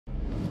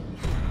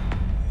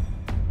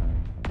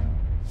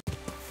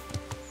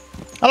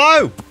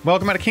Hello!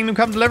 Welcome back to Kingdom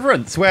Come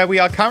Deliverance, where we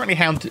are currently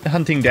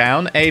hunting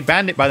down a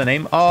bandit by the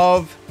name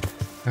of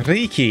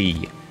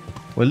Riki.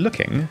 We're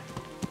looking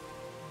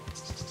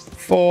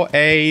for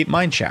a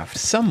mineshaft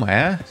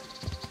somewhere,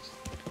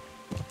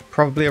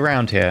 probably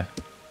around here.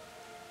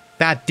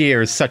 That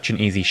deer is such an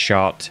easy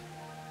shot.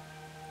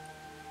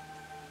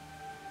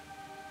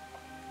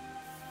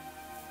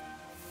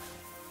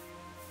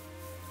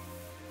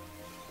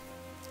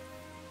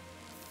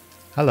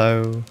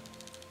 Hello.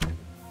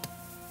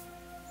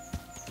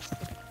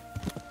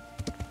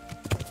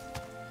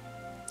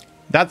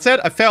 That said,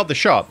 I failed the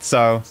shot,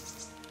 so...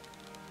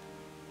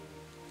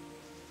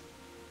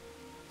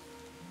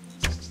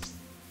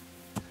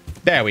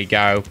 There we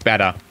go.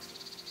 Better.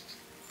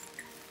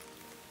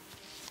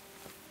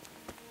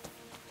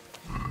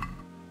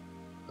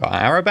 Got an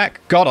arrow back.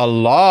 Got a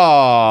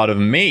lot of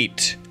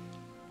meat.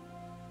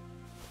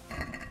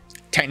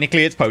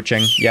 Technically, it's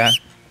poaching. Yeah.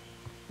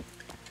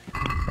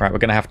 Right, we're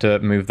going to have to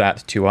move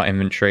that to our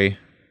inventory.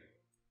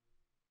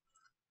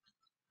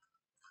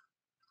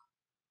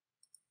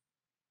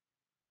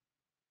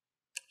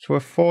 So we're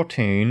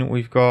 14,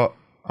 we've got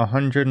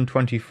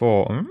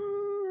 124.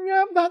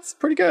 Yeah, that's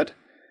pretty good.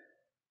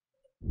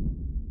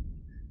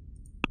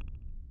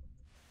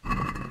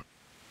 And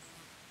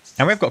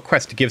we've got a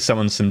quest to give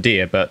someone some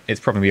deer, but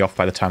it's probably off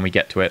by the time we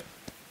get to it.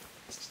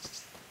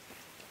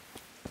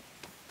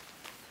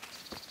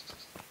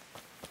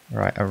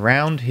 Right,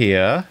 around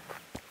here.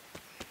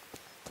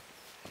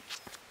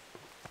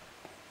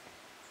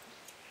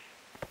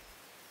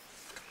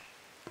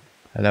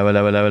 Hello,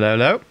 hello, hello, hello,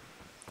 hello.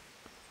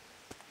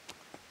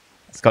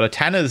 It's got a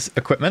tanner's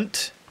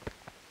equipment.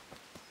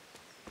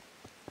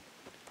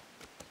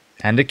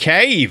 And a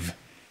cave.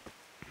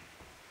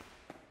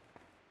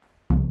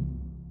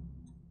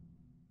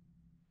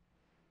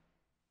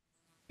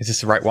 Is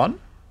this the right one?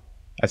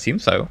 I assume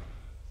so.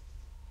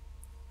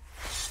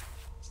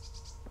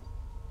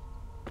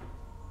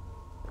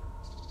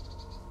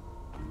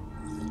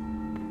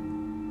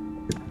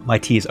 My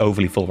tea is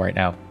overly full right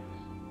now.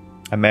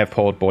 I may have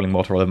poured boiling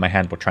water all over my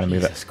hand while trying to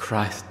move it. Jesus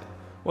Christ.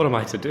 What am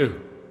I to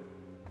do?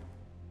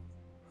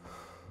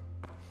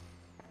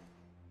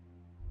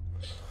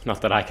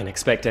 Not that I can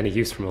expect any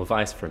useful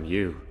advice from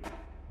you.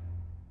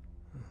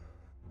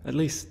 At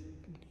least,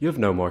 you have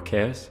no more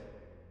cares.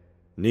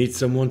 Need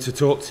someone to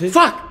talk to?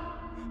 Fuck!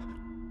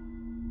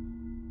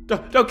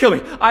 Don't kill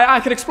me. I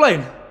can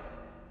explain.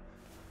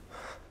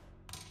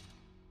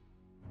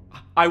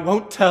 I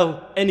won't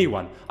tell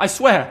anyone. I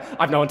swear,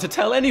 I've no one to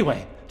tell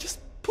anyway. Just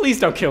please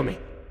don't kill me.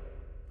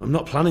 I'm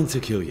not planning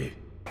to kill you.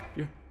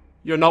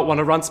 You're not one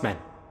of Runt's men?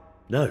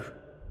 No.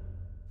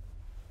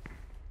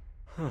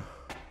 Huh.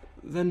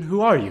 Then who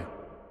are you?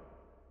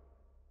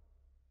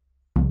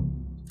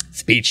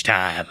 Speech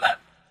time.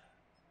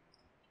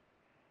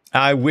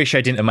 I wish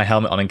I didn't have my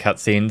helmet on in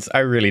cutscenes. I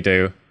really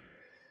do.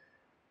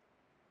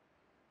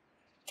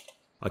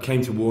 I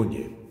came to warn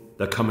you.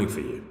 They're coming for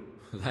you.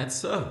 That's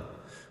so.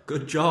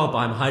 Good job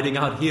I'm hiding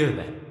out here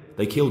then.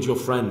 They killed your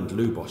friend,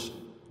 Lubosh.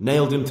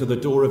 Nailed him to the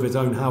door of his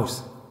own house.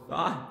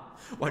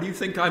 Why do you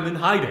think I'm in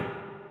hiding?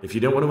 If you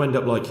don't want to end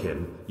up like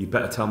him, you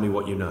better tell me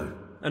what you know.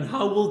 And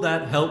how will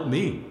that help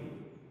me?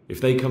 If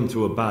they come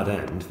to a bad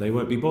end, they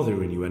won't be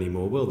bothering you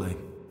anymore, will they?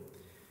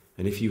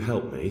 And if you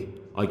help me,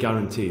 I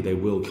guarantee they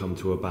will come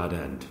to a bad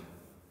end.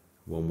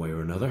 One way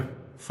or another.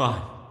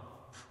 Fine.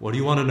 What do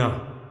you want to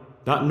know?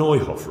 That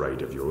Neuhoff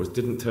raid of yours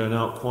didn't turn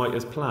out quite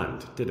as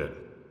planned, did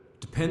it?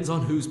 Depends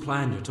on whose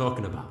plan you're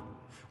talking about.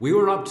 We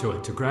were up to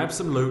it to grab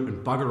some loot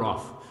and bugger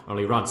off.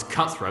 Only Runt's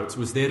cutthroats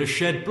was there to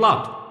shed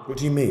blood. What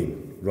do you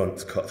mean,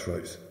 Runt's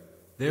cutthroats?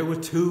 There were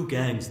two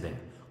gangs there.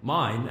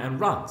 Mine and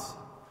Runt's.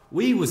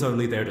 We was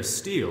only there to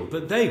steal,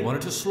 but they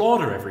wanted to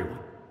slaughter everyone.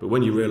 But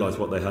when you realised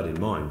what they had in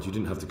mind, you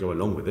didn't have to go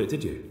along with it,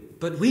 did you?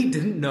 But we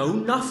didn't know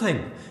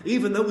nothing,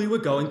 even though we were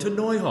going to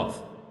Neuhoff.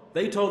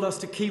 They told us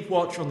to keep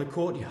watch on the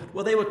courtyard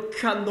while they were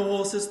cutting the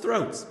horses'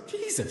 throats.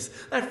 Jesus,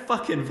 that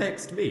fucking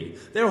vexed me.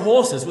 Their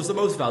horses was the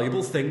most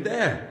valuable thing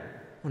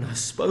there. When I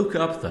spoke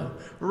up, though,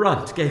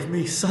 Runt gave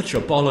me such a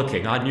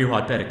bollocking I knew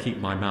I'd better keep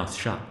my mouth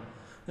shut.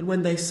 And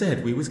when they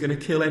said we was going to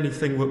kill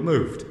anything that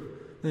moved,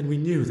 then we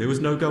knew there was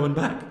no going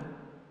back.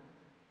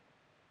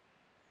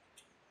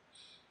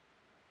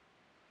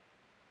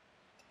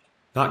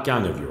 That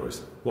gang of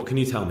yours, what can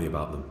you tell me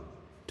about them?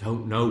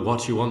 Don't know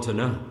what you want to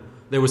know.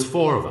 There was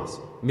 4 of us.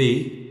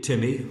 Me,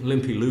 Timmy,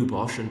 Limpy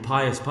Lubosh, and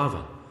Pius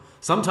Pavan.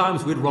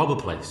 Sometimes we'd rob a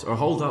place or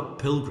hold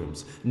up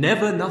pilgrims.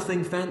 Never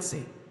nothing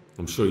fancy.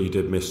 I'm sure you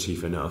did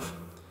mischief enough.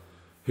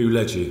 Who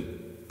led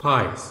you?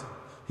 Pius.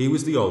 He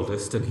was the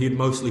oldest, and he'd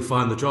mostly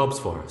find the jobs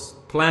for us.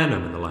 Plan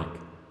them and the like.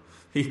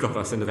 He got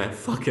us into that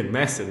fucking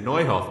mess in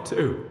Neuhoff,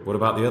 too. What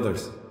about the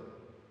others?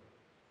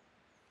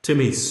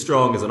 Timmy's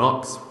strong as an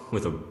ox,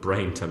 with a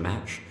brain to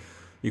match.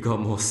 You got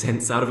more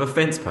sense out of a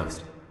fence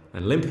post.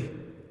 And Limpy,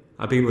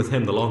 I've been with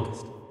him the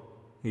longest.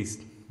 He's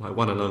my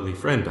one and only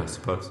friend, I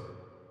suppose.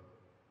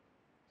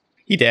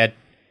 He dead.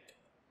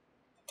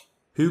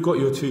 Who got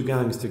your 2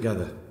 gangs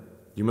together?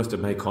 You must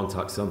have made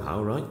contact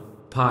somehow, right?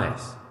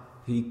 Pius.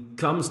 He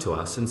comes to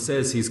us and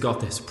says he's got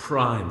this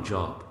prime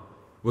job.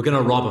 We're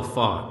gonna rob a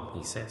farm,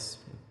 he says.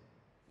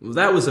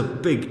 That was a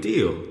big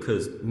deal,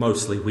 because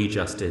mostly we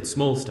just did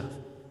small stuff.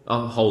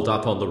 Hold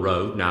up on the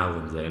road now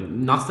and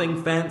then,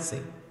 nothing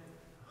fancy.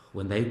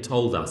 When they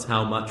told us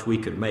how much we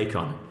could make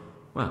on it,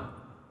 well,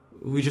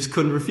 we just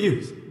couldn't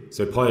refuse.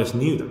 So Pius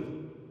knew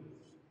them?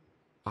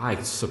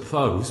 I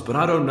suppose, but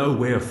I don't know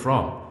where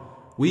from.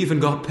 We even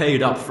got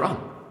paid up front.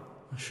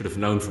 I should have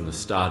known from the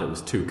start it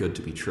was too good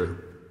to be true.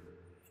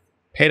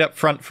 Paid up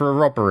front for a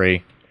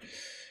robbery.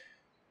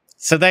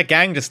 So their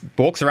gang just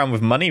walks around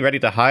with money ready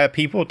to hire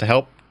people to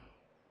help.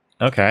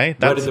 Okay,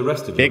 that's where did the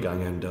rest of your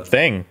gang end up?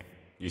 Thing.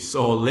 You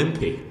saw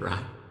Limpy,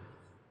 right?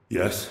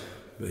 Yes,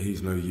 but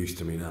he's no use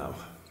to me now.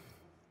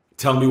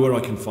 Tell me where I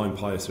can find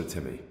Pius or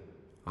Timmy.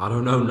 I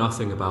don't know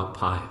nothing about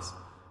Pius.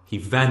 He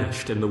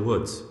vanished in the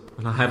woods,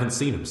 and I haven't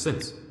seen him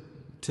since.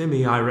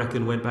 Timmy, I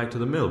reckon, went back to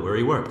the mill where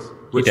he works.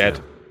 He dead.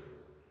 Mill?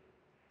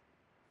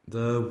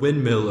 The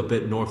windmill a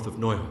bit north of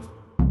Neuhof.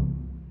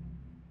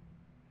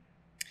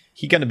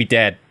 He gonna be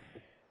dead.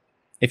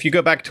 If you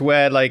go back to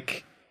where,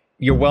 like,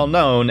 you're well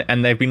known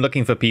and they've been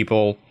looking for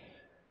people,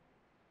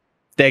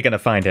 they're gonna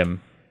find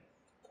him.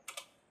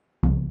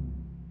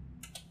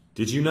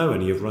 Did you know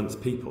any of Runt's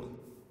people?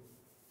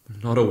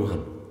 Not a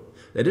one.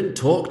 They didn't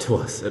talk to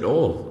us at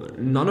all.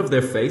 None of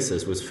their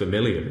faces was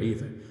familiar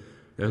either.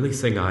 The only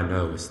thing I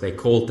know is they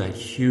called that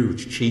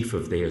huge chief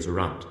of theirs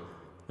Runt,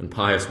 and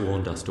Pius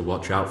warned us to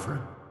watch out for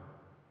him.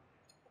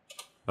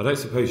 I don't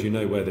suppose you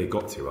know where they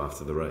got to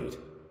after the raid?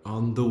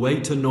 On the way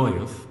to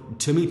Neuhof,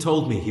 Timmy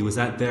told me he was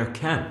at their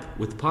camp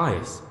with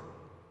Pius.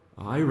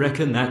 I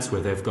reckon that's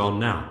where they've gone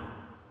now.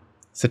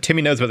 So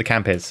Timmy knows where the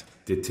camp is.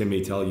 Did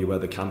Timmy tell you where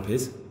the camp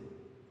is?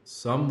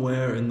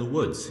 Somewhere in the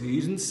woods. He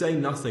didn't say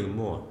nothing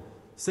more.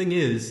 Thing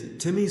is,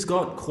 Timmy's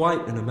got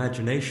quite an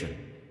imagination.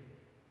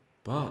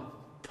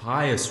 But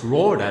Pius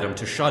roared at him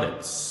to shut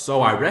it,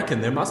 so I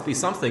reckon there must be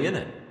something in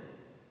it.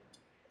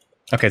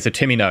 Okay, so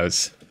Timmy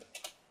knows.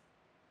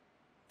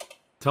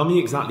 Tell me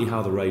exactly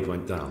how the raid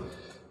went down.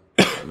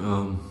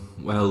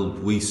 Well,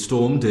 we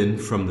stormed in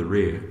from the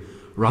rear.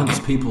 Runt's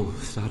people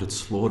started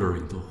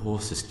slaughtering the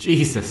horses.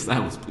 Jesus,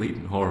 that was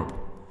bleeding horrible.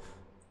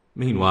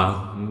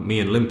 Meanwhile, me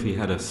and Limpy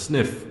had a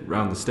sniff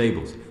round the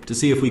stables to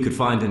see if we could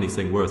find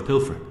anything worth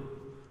pilfering.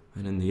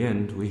 And in the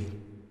end, we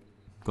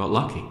got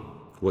lucky.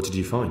 What did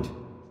you find?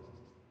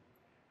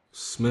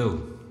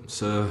 Smill,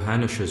 Sir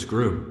Hanish's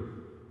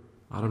groom.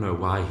 I don't know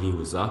why he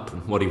was up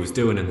and what he was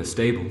doing in the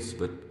stables,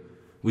 but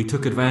we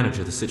took advantage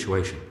of the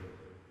situation.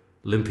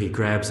 Limpy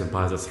grabs him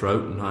by the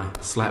throat and I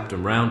slapped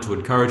him round to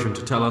encourage him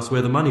to tell us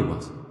where the money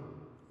was.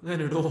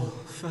 Then it all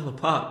fell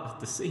apart at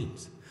the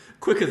seams.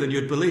 Quicker than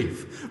you'd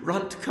believe.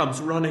 Runt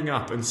comes running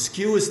up and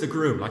skewers the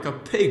groom like a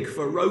pig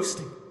for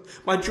roasting.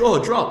 My jaw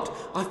dropped.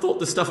 I thought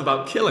the stuff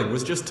about killing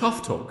was just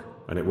tough talk.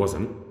 And it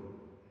wasn't?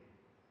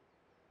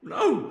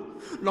 No,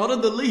 not in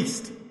the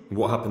least.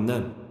 What happened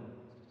then?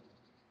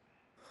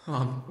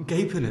 I'm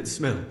gaping at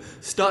Smill,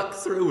 stuck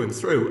through and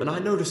through, and I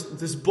noticed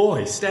this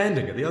boy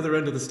standing at the other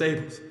end of the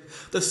stables.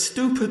 The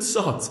stupid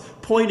sods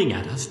pointing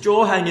at us,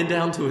 jaw hanging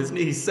down to his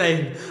knees,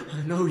 saying,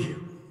 "I know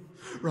you."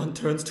 Runt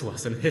turns to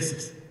us and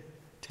hisses,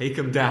 "Take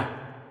him down."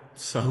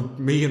 So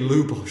me and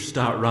Lubosh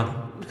start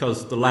running,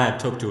 because the lad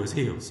took to his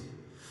heels.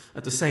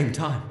 At the same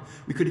time,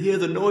 we could hear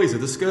the noise of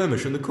the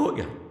skirmish in the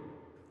courtyard.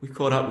 We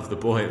caught up with the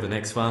boy at the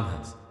next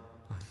farmhouse.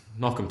 I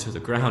knock him to the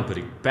ground, but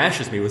he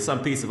bashes me with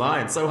some piece of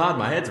iron so hard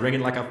my head's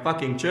ringing like a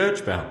fucking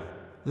church bell.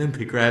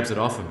 Limpy grabs it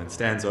off him and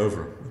stands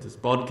over him with his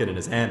bodkin in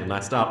his hand, and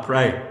I start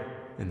praying.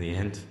 In the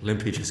end,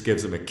 Limpy just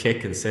gives him a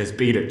kick and says,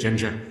 "Beat it,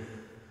 Ginger."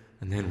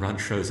 And then Runt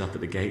shows up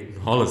at the gate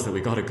and hollers that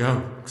we gotta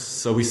go,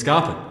 so we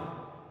scarp it.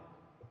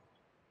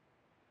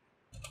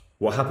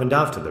 What happened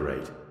after the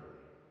raid?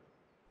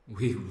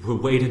 We were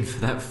waiting for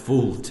that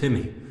fool,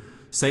 Timmy.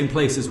 Same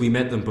place as we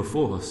met them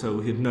before,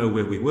 so he'd know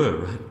where we were,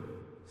 right?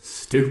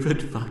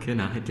 Stupid fucking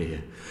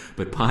idea.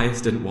 But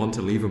Pius didn't want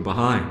to leave him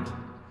behind.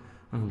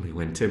 Only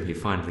when Timmy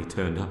finally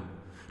turned up,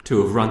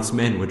 2 of Runt's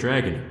men were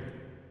dragging him.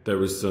 There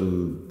was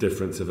some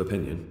difference of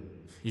opinion?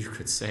 You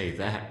could say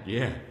that,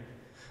 yeah.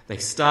 They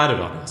started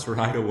on us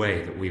right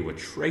away that we were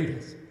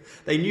traitors.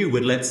 They knew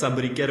we'd let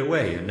somebody get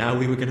away, and now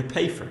we were going to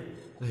pay for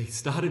it. They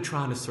started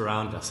trying to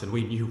surround us, and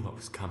we knew what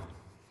was coming.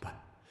 But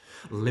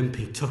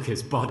Limpy took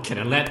his bodkin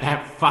and let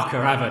that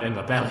fucker have it in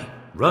the belly.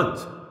 Runt?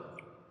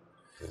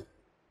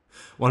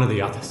 One of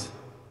the others.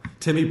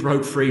 Timmy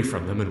broke free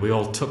from them, and we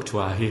all took to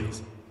our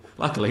heels.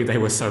 Luckily, they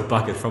were so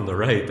buggered from the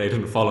raid, they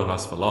didn't follow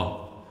us for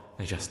long.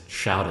 They just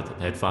shouted that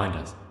they'd find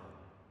us.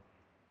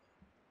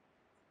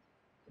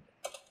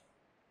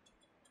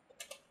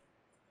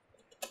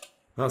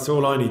 That's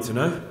all I need to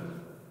know.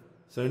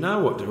 So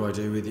now what do I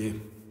do with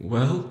you?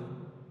 Well...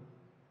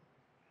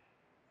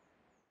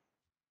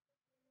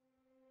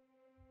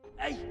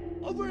 Hey,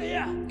 over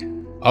here!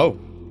 Oh.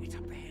 It's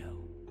up the hill.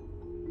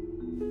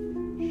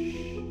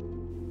 Shh.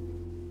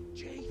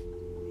 Chief,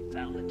 we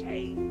found the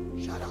cave.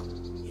 Shut up,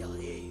 he'll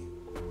hear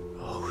you.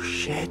 Oh,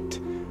 shit.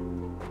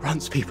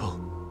 Runt's people.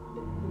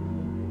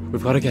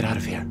 We've got to get out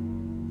of here.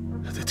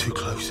 They're too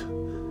close.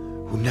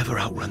 We'll never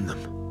outrun them.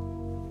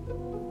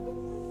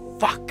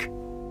 Fuck!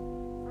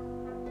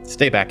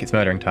 Stay back, it's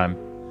murdering time.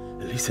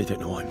 At least they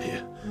don't know I'm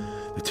here.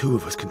 The two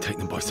of us can take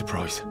them by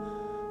surprise.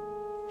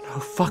 No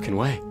fucking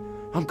way.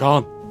 I'm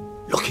gone.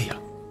 Look here.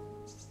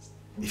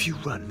 If you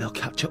run, they'll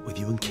catch up with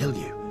you and kill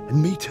you.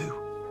 And me too.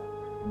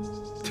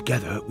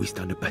 Together, we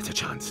stand a better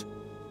chance.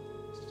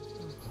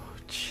 Oh,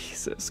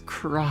 Jesus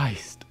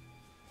Christ.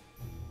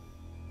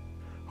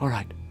 All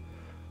right.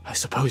 I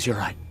suppose you're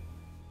right.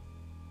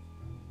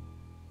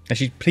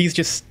 Actually, please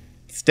just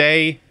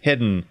stay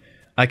hidden.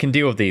 I can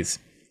deal with these.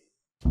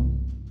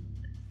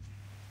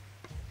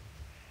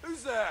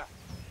 Who's there?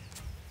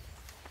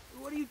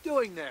 What are you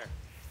doing there?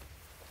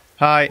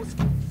 Hi.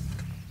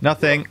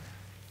 Nothing.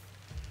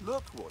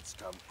 Look what's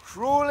come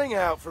crawling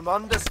out from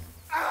under.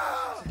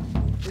 Ah!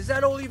 Is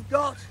that all you've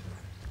got?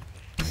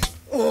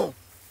 Oh!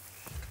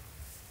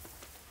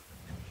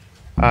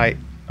 Hi.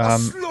 I'll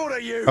slaughter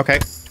you! Okay.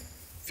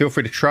 Feel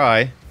free to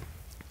try.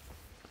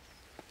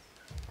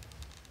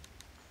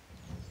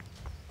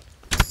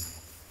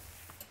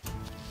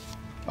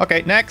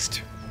 Okay,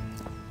 next.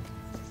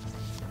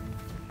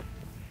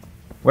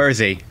 Where is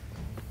he?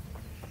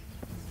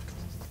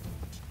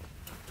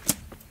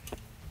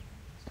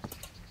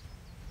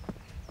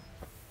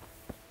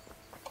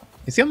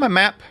 Is he on my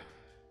map?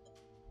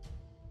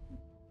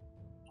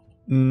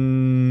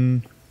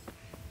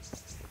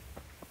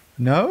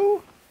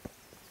 No?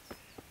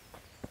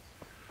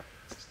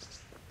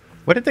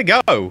 Where did they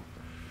go?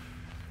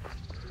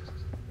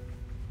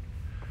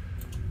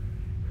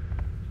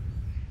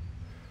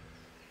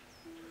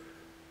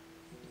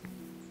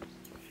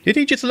 Did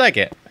he just leg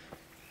it?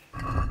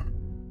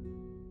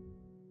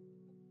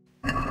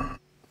 I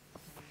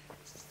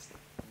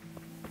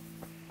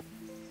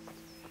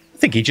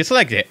think he just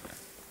legged it.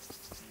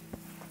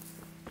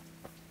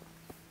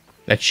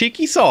 A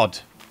cheeky sod.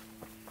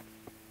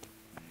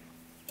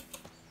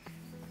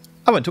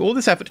 I went to all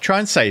this effort to try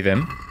and save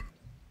him.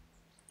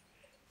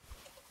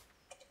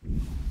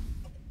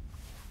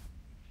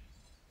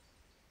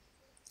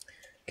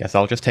 Guess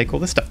I'll just take all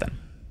this stuff then.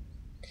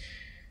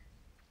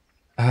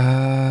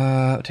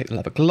 Take the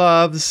leather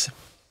gloves.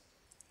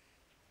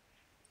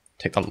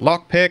 Take the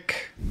lockpick.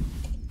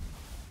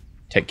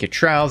 Take your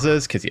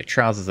trousers, because your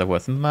trousers are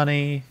worth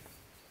money.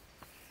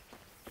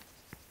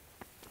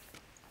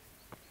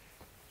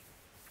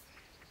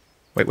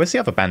 Wait, where's the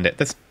other bandit?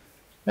 There's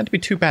meant to be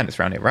two bandits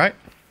around here, right?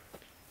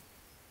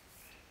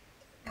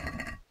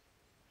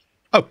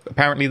 Oh,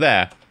 apparently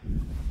there.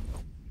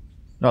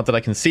 Not that I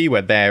can see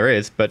where there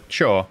is, but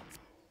sure.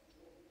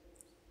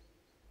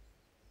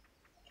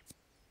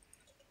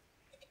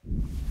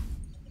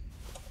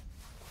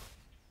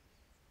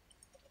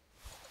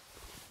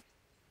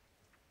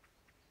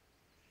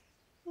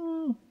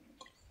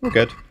 We're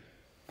good.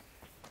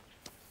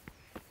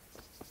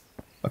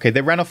 Okay, they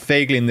ran off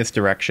vaguely in this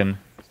direction.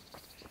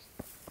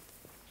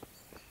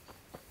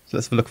 So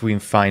let's have a look if we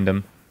can find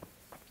him.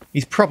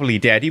 He's probably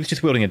dead. He was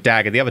just wielding a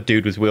dagger. The other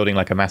dude was wielding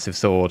like a massive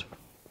sword.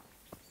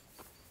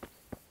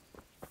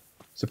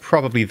 So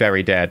probably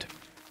very dead.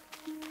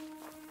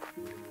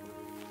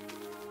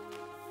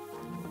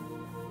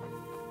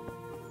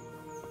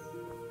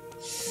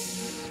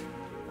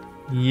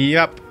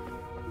 Yep.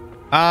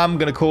 I'm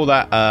going to call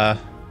that a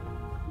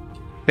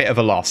bit of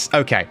a loss.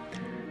 Okay.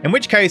 In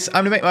which case,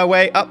 I'm going to make my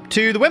way up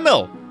to the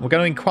windmill. We're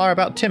going to inquire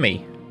about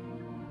Timmy.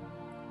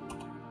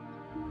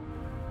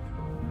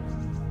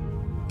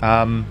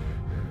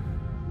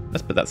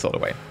 Let's put that sword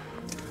away.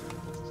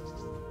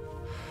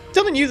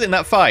 Didn't use it in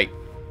that fight.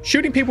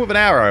 Shooting people with an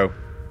arrow,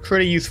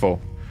 pretty useful.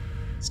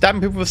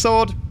 Stabbing people with a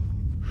sword,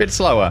 bit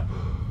slower.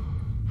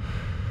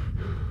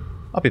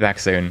 I'll be back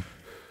soon.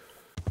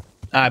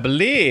 I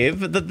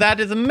believe that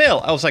that is a mill.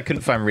 Also, I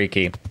couldn't find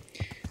Riki.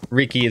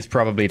 Riki is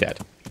probably dead.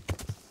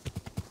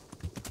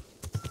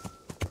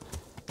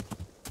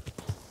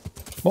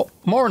 What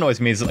more annoys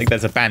me is that, like,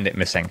 there's a bandit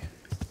missing.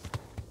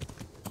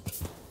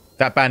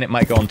 That bandit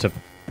might go on to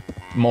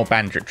more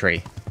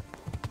banditry.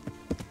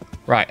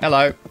 Right,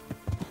 hello.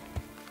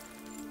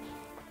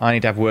 I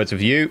need to have words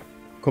with you.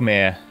 Come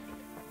here.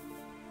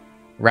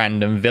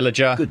 Random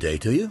villager. Good day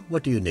to you.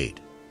 What do you need?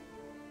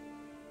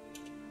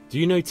 Do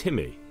you know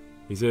Timmy?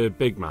 He's a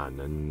big man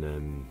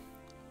and,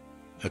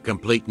 A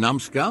complete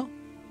numbskull?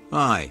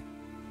 Aye.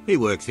 He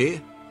works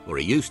here. Or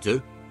he used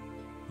to.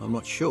 I'm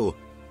not sure.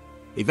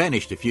 He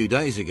vanished a few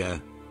days ago.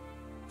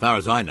 Far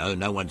as I know,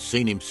 no one's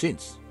seen him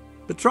since.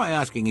 But try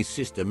asking his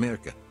sister,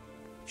 Mirka.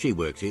 She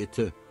works here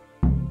too.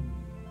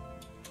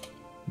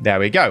 There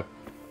we go.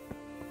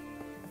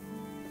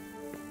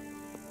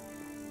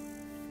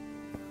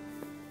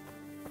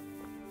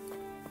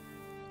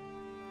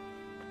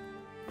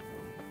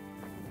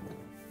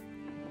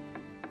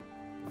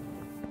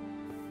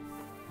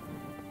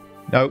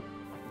 No.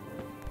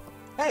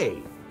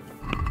 Hey!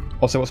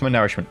 Also, what's my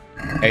nourishment?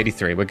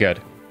 83, we're good.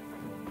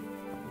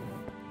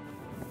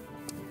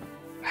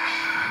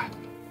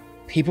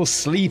 People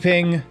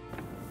sleeping.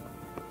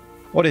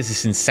 What is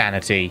this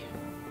insanity?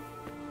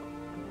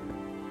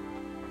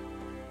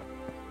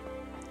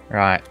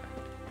 Right.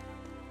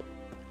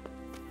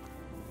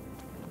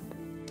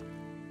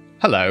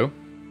 Hello.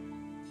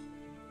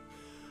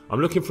 I'm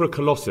looking for a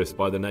Colossus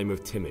by the name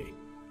of Timmy.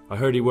 I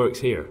heard he works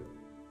here.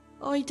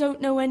 I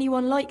don't know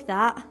anyone like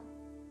that.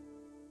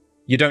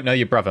 You don't know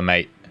your brother,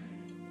 mate.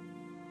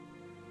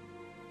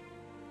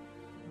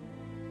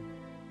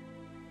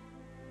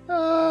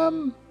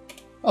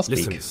 I'll speak.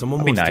 Listen, someone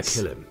That'd be wants nice.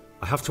 to kill him.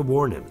 I have to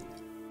warn him.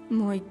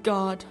 My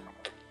God.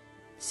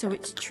 So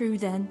it's true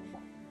then.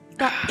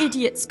 That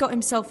idiot's got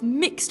himself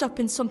mixed up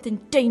in something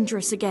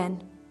dangerous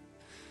again.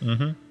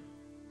 Mm-hmm.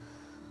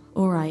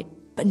 All right,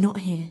 but not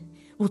here.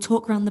 We'll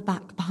talk round the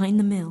back, behind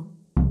the mill.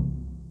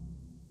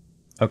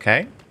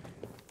 Okay.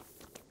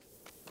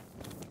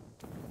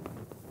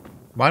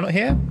 Why not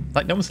here?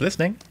 Like, no one's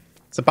listening.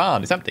 It's a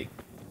barn. It's empty.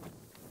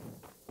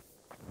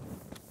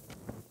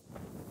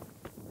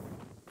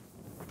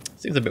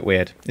 Seems a bit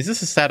weird. Is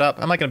this a setup?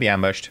 Am I going to be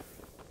ambushed?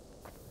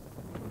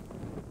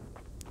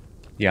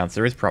 The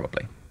answer is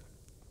probably.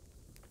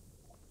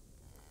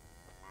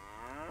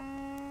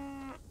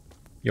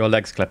 Your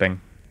leg's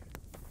clipping.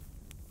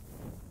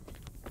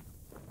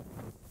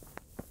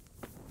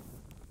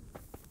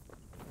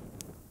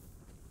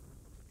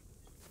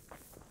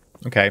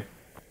 Okay.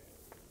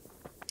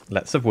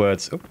 Lots of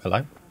words. Oh,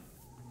 hello.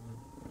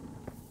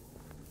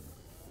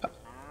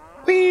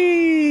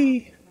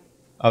 Whee!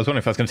 I was wondering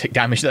if I was going to take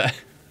damage there.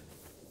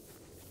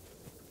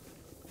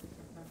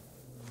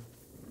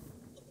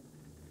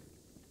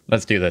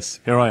 Let's do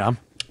this. Here I am.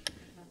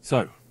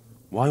 So,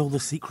 why all the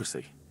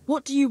secrecy?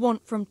 What do you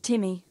want from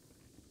Timmy?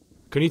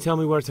 Can you tell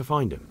me where to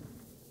find him?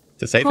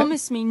 To save him?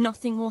 Promise me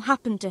nothing will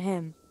happen to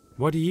him.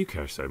 Why do you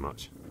care so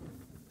much?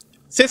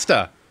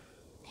 Sister!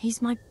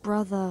 He's my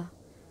brother.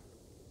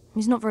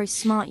 He's not very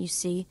smart, you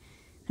see,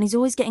 and he's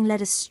always getting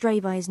led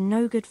astray by his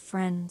no-good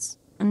friends.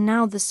 And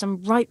now there's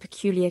some right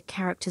peculiar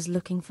characters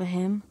looking for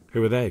him.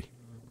 Who are they?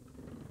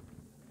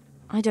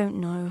 I don't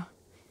know.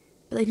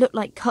 But they look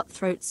like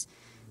cutthroats,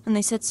 and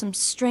they said some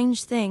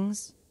strange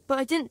things. But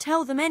I didn't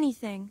tell them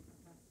anything.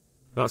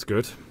 That's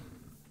good.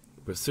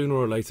 But sooner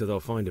or later they'll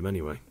find him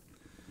anyway.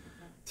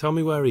 Tell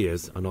me where he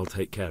is, and I'll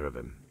take care of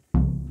him.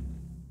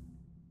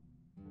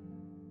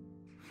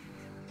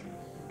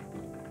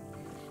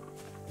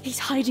 He's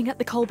hiding at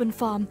the Colburn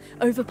farm,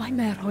 over by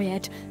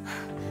Merhoyed.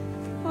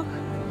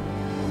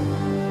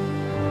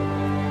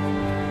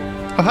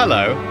 Oh,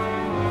 hello.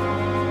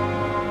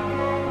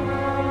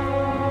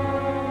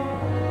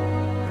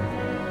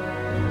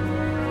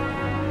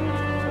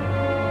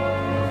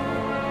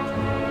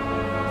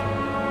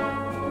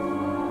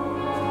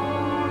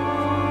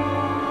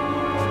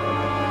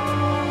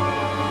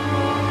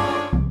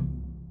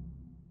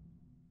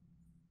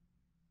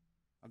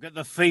 I get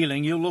the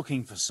feeling you're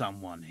looking for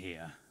someone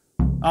here.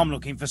 I'm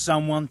looking for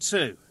someone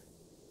too.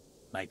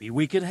 Maybe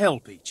we could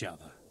help each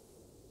other.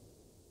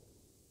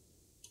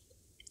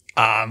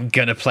 I'm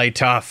gonna play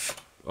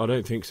tough. I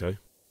don't think so.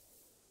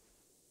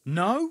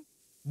 No?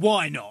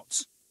 Why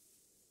not?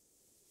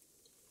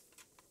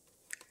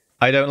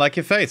 I don't like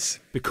your face.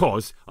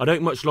 Because I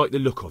don't much like the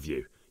look of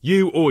you.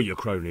 You or your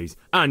cronies.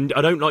 And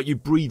I don't like you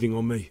breathing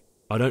on me.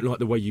 I don't like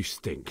the way you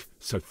stink.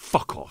 So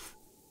fuck off.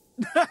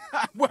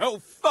 Well,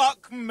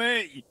 fuck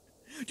me.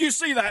 Do you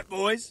see that,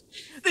 boys?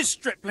 This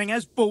stripling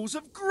has balls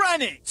of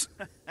granite.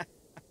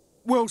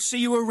 We'll see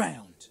you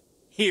around,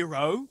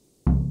 hero.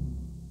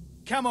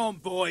 Come on,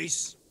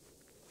 boys.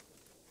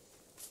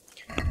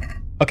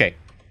 Okay,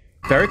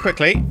 very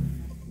quickly.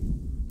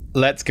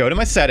 Let's go to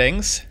my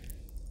settings.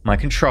 My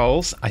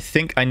controls. I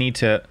think I need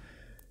to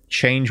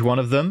change one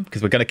of them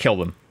because we're going to kill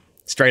them.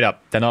 Straight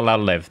up. They're not allowed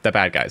to live. They're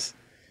bad guys.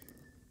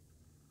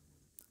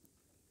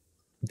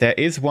 There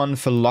is one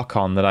for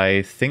lock-on that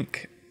I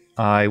think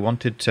I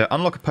wanted to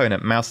unlock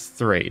opponent, mouse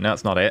 3. No,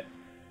 that's not it.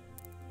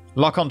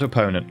 Lock on to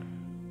opponent.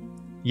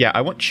 Yeah,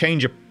 I want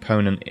change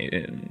opponent.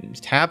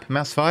 Tab,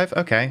 mouse 5?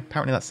 Okay,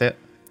 apparently that's it.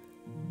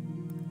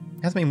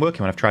 It hasn't been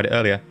working when I've tried it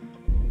earlier.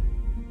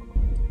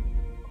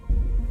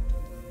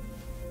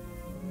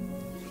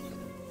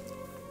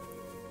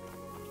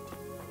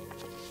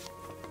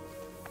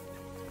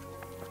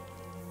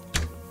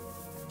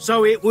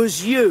 So it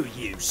was you,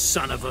 you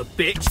son of a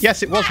bitch.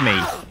 Yes, it was me.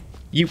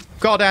 You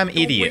goddamn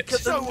idiot.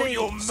 So what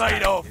you're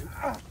made of.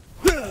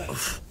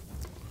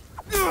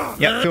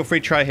 Yeah, feel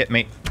free to try to hit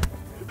me.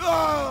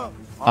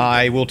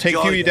 I will take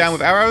a few of you down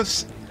with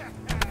arrows.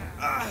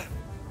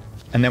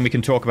 And then we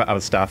can talk about other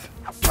stuff.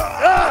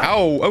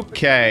 Oh,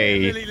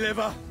 okay.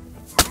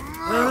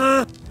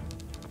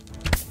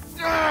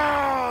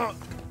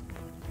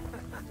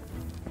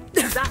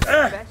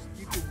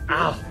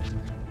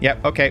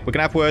 Yep, okay, we're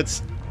gonna have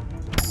words.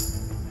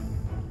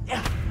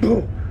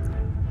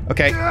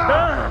 Okay.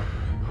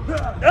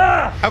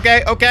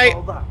 Okay, okay.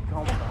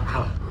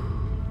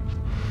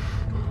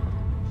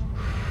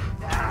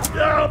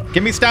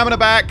 Give me stamina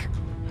back.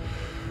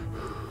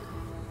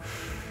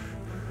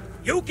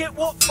 You get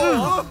what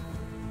for?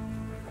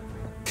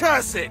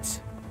 Curse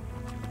it!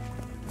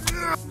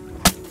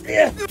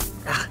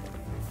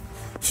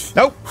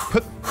 Nope.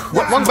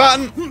 Wrong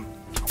button.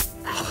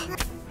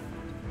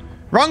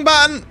 Wrong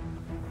button.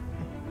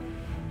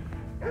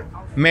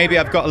 Maybe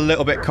I've got a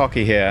little bit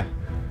cocky here.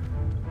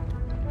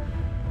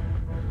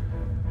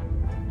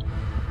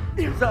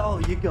 Is that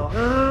all you got?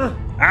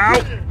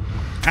 Ow!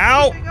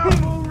 Ow!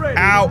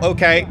 Ow!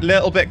 Okay,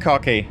 little bit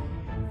cocky.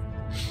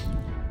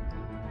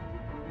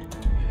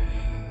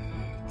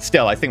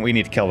 Still, I think we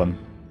need to kill them.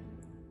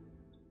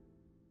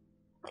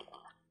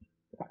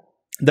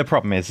 The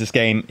problem is, this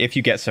game, if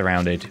you get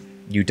surrounded,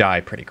 you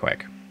die pretty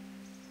quick.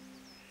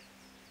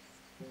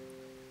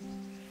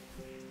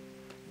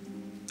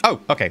 Oh,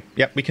 okay.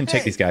 Yep, we can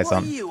take these guys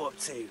on. What are you up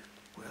to?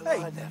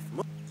 Well,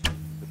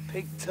 the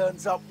pig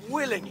turns up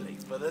willingly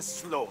for the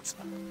slaughter.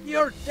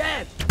 You're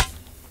dead.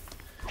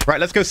 Right,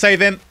 let's go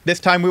save him. This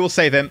time we will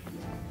save him.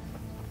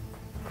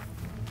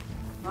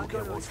 I'm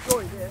going to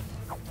destroy this.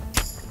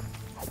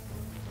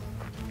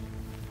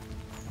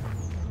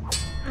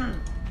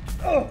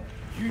 Oh,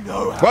 you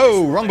know how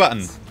Whoa, wrong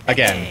button.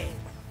 Again.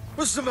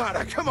 What's the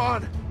matter? Come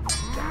on.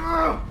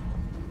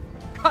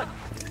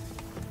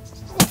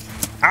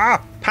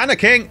 Ah,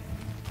 panicking.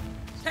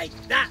 Take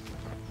that.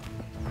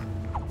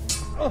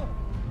 Oh,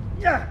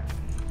 yeah.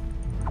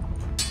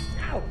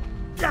 Ow.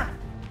 Yeah.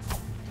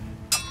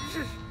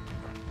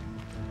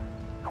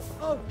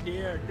 Oh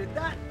dear, did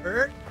that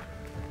hurt?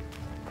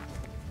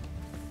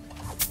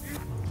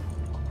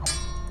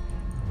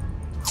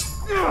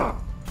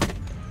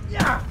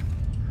 Yeah.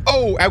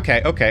 Oh,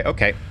 okay, okay,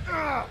 okay.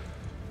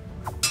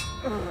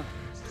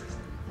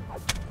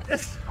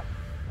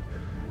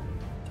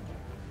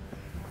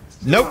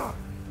 Nope.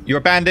 You're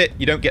a bandit.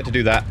 You don't get to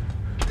do that.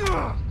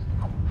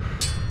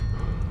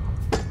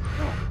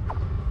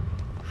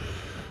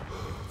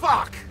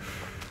 Fuck.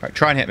 Right,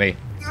 try and hit me.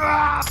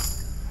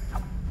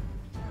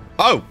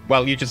 Oh,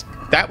 well, you just...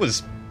 That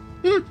was...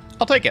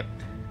 I'll take it.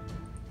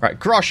 Right,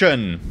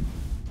 Groschen.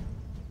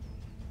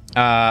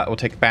 We'll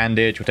take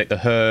bandage. We'll take the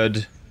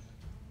herd.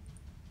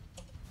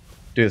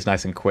 Do this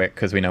nice and quick,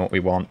 because we know what we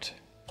want.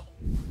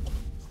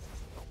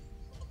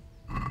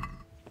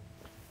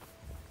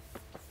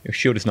 Your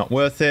shield is not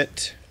worth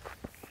it.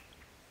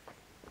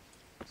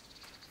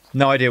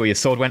 No idea where your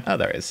sword went. Oh,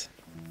 there it is.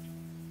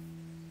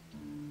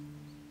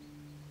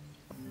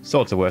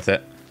 Swords are worth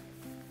it.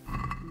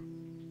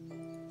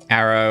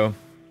 Arrow.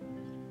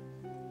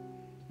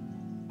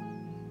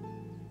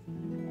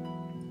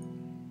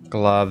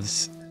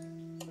 Gloves.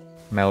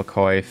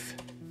 Melkoif.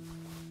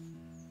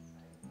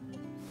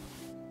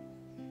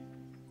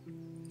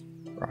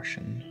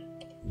 Russian.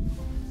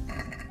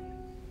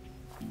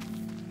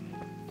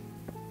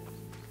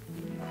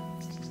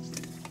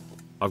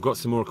 I've got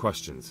some more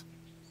questions.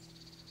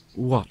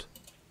 What?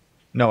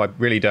 No, I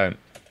really don't.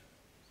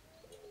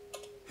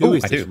 Who Ooh,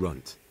 is I this do.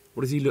 runt?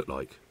 What does he look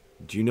like?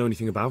 Do you know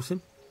anything about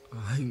him?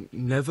 I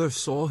never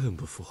saw him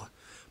before,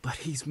 but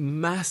he's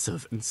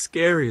massive and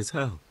scary as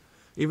hell.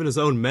 Even his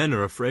own men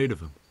are afraid of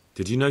him.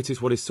 Did you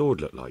notice what his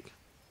sword looked like?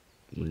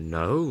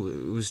 No,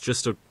 it was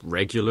just a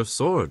regular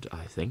sword,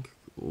 I think.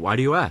 Why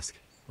do you ask?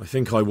 I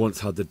think I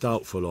once had the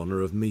doubtful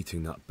honour of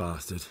meeting that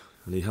bastard,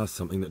 and he has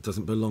something that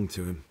doesn't belong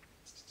to him.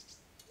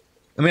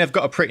 I mean, I've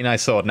got a pretty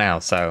nice sword now,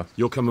 so...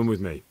 You're coming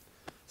with me.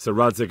 Sir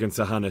Radzig and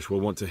Sir Hanush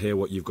will want to hear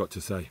what you've got to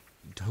say.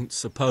 Don't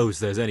suppose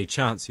there's any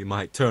chance you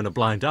might turn a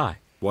blind eye.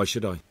 Why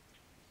should I?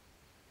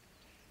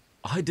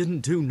 I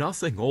didn't do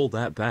nothing all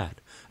that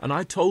bad, and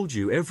I told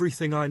you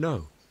everything I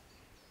know.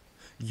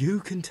 You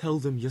can tell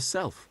them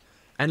yourself,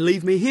 and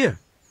leave me here.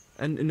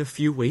 And in a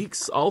few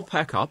weeks, I'll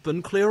pack up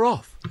and clear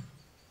off.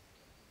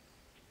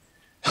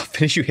 I'll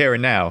finish you here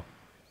and now.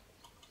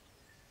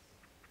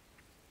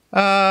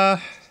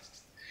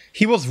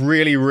 He was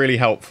really, really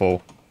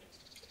helpful.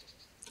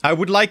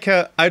 I'd like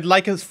an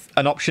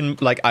option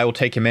like I will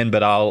take him in,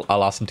 but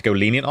I'll ask him to go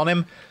lenient on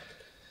him.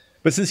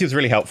 But since he was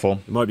really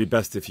helpful, It might be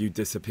best if you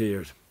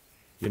disappeared.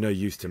 You're no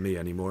use to me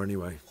anymore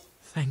anyway.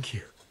 Thank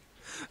you.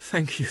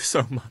 Thank you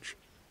so much.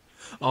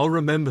 I'll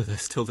remember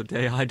this till the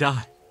day I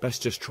die.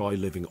 Best just try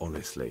living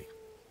honestly.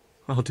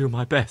 I'll do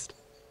my best.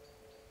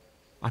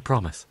 I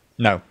promise.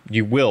 no,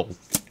 you will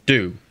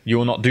do. You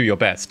will not do your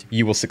best.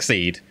 You will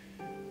succeed.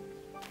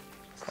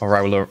 Or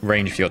I will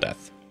arrange for your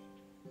death.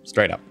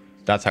 Straight up.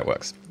 That's how it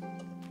works.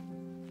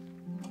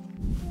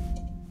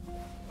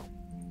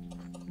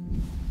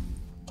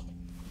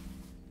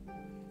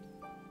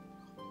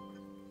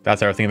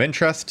 That's everything of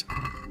interest.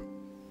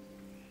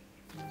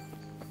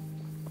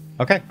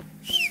 Okay.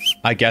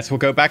 I guess we'll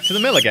go back to the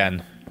mill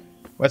again.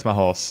 Where's my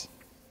horse?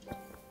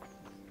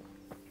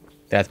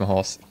 There's my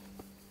horse.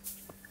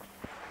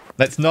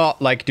 Let's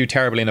not, like, do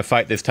terribly in a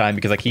fight this time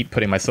because I keep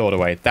putting my sword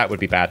away. That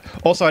would be bad.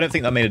 Also, I don't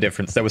think that made a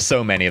difference. There were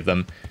so many of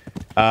them.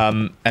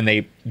 And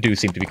they do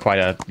seem to be quite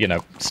a, you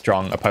know,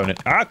 strong opponent.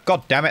 Ah,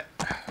 god damn it.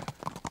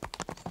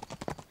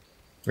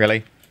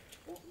 Really?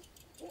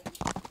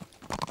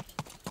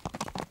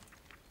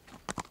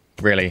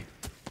 Really?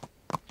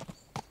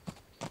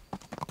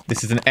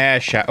 This is an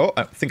air shaft. Oh,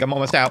 I think I'm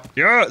almost out.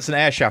 Yeah, it's an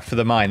air shaft for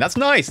the mine. That's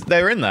nice.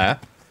 They're in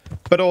there.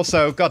 But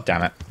also, god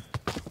damn it.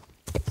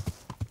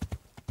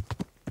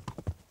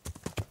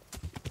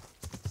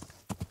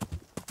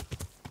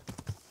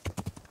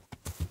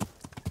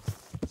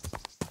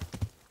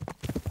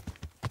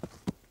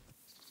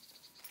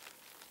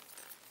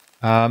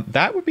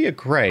 That would be a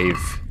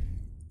grave.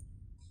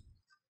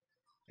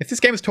 this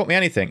game has taught me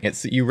anything,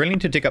 it's that you really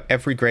need to dig up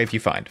every grave you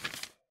find.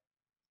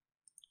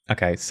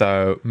 Okay,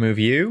 so move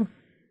you.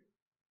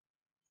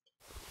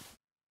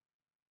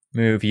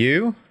 Move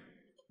you.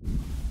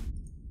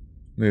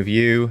 Move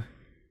you.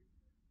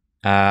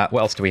 What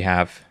else do we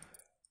have?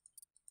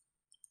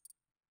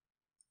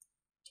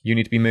 You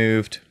need to be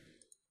moved.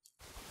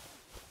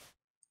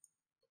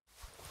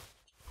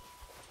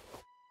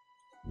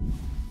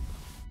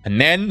 And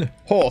then,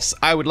 horse,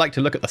 I would like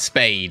to look at the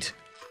spade.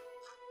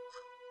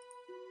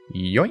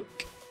 Yoink.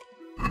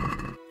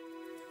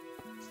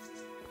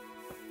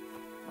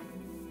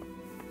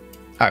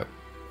 Oh.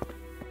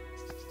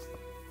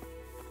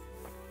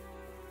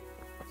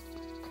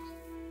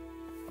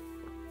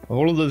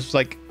 All of those,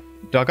 like,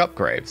 dug up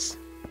graves.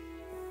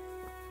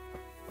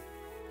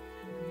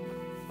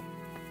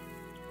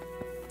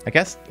 I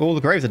guess all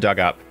the graves are dug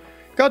up.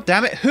 God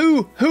damn it,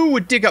 who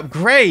would dig up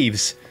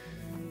graves?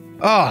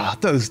 Ah,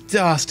 those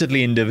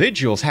dastardly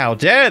individuals, how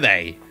dare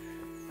they?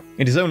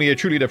 It is only a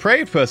truly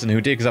depraved person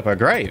who digs up a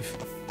grave.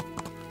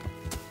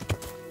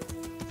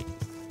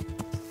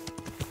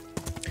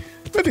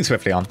 Moving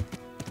swiftly on.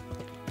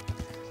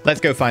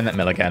 Let's go find that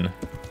mill again.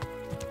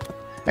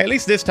 At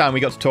least this time we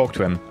got to talk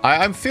to him.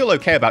 I feel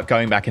okay about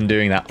going back and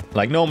doing that.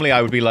 Like, normally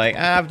I would be like,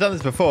 I've done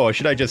this before.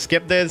 Should I just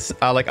skip this?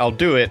 I'll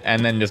do it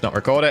and then just not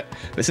record it.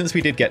 But since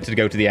we did get to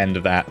go to the end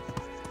of that,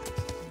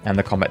 and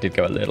the combat did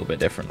go a little bit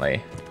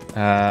differently.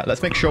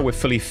 Let's make sure we're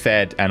fully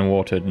fed and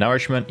watered.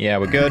 Nourishment, yeah,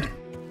 we're good.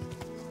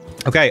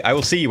 Okay, I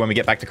will see you when we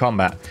get back to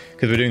combat,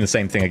 because we're doing the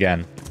same thing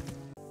again.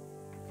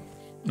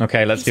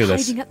 Okay, let's do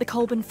this. He's hiding at the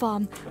Colburn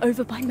farm,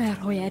 over by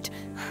Merhoyed.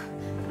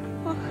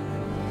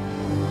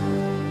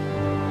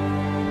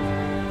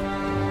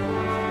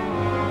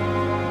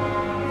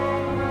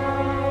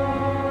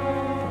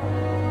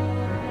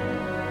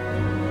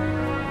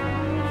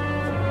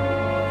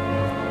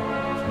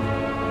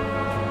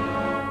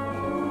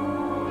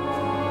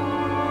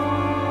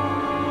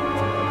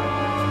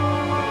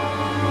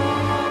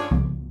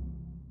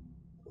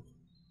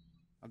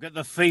 Get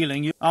the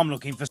feeling I'm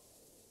looking for.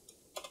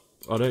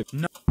 I don't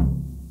know.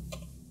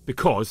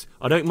 Because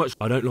I don't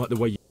like the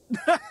way you.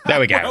 There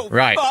we go. Well,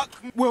 right. Fuck,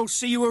 we'll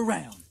see you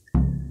around.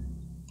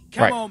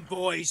 Come on,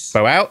 boys.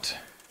 Bow out.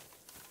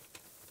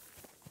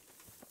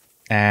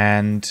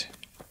 And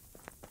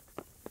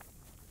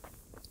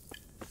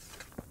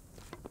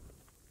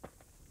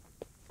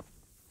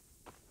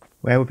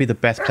where would be the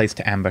best place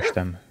to ambush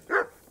them?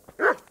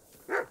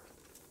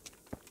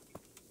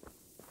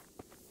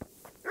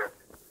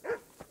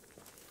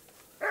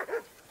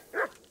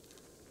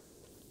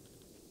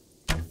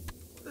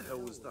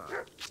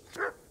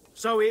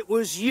 So it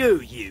was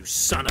you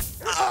son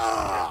of...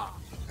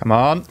 Come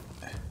on.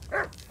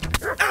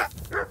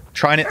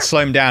 Try and slow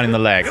him down in the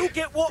leg. You'll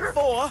get what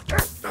for?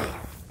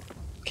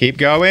 Keep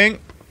going.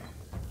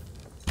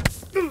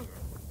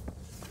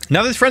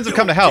 Now his friends have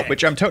come to help,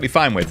 which I'm totally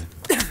fine with.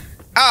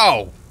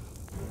 Ow!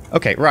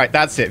 Okay, right,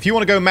 that's it. If you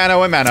want to go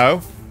mano a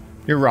mano,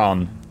 you're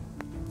on.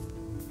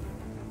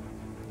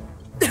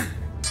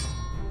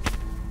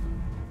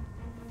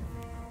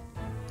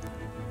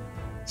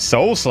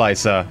 Soul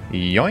Slicer.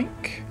 Yoink.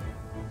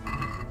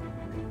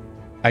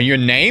 Are you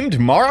named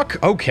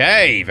Morok?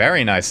 Okay,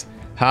 very nice.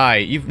 Hi,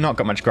 you've not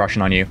got much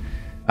groschen on you.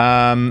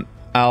 I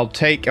won't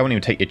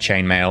even take your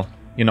chainmail.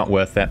 You're not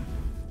worth it.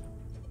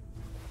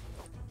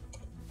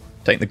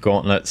 Take the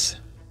gauntlets.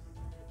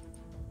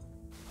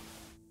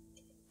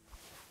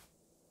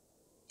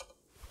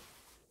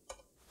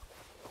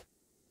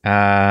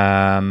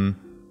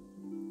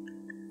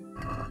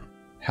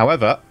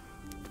 However,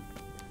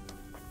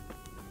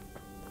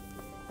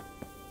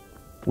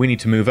 we need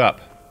to move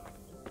up.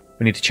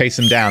 We need to chase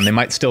them down. They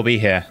might still be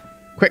here.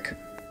 Quick.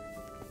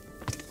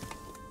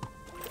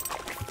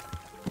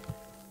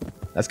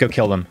 Let's go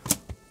kill them.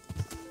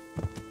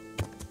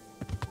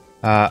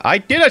 I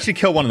did actually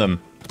kill one of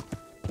them.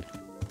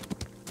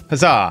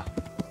 Huzzah.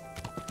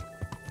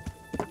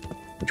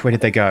 Which way did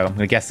they go? I'm going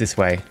to guess this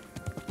way.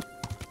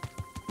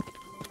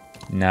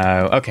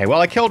 No. Okay, well,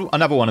 I killed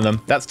another one of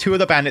them. That's 2 of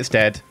the bandits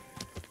dead.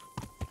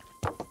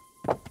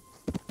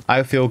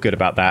 I feel good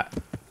about that.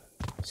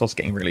 It's also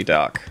getting really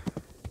dark.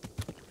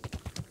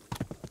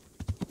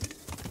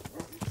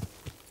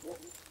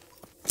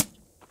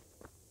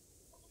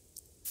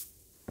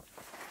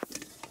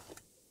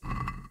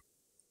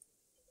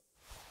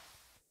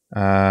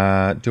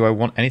 Do I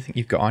want anything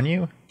you've got on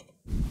you?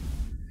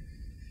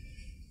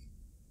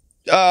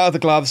 The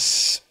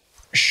gloves.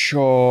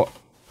 Sure.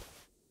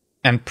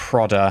 And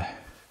Prodder.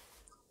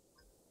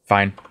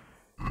 Fine.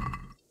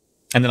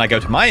 And then I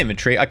go to my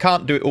inventory. I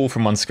can't do it all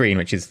from one screen,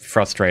 which is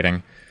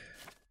frustrating.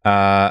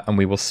 And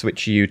we will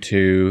switch you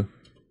to...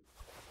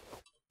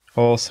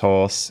 Horse,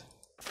 horse.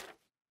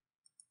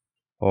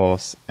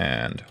 Horse,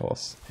 and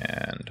horse,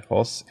 and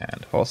horse,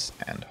 and horse,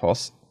 and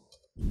horse.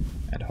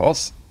 And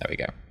horse. There we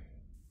go.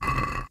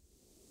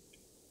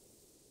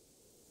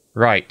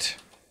 Right.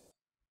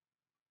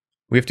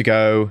 We have to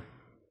go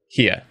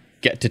here.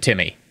 Get to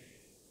Timmy.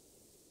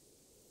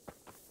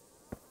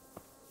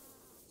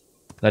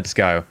 Let's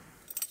go.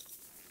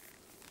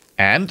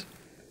 And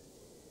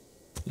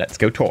Let's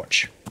go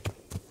torch.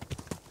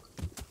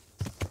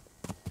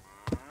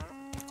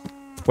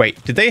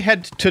 Wait, did they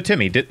head to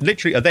Timmy?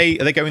 Literally, are they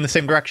going the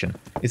same direction?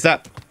 Is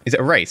it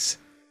a race?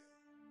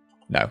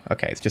 No.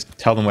 Okay, it's just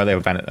tell them where they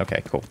were bandit.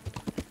 Okay, cool.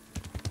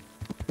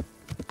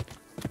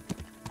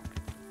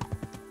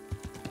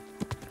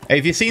 Hey,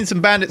 have you seen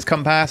some bandits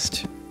come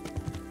past?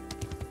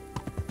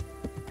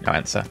 No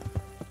answer.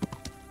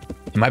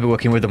 He might be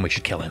working with them. We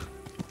should kill him.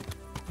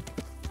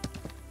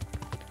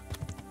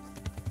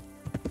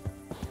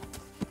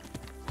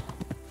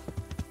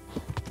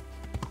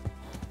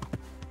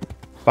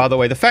 By the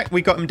way, the fact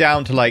we got him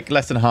down to like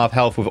less than half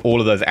health with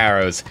all of those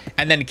arrows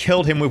and then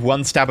killed him with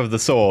one stab of the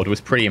sword was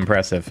pretty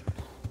impressive.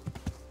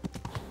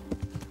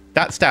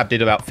 That stab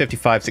did about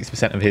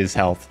 55-60% of his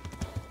health.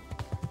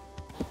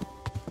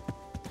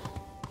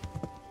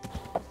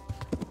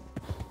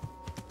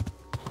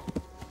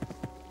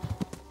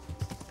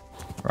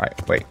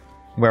 Right, wait.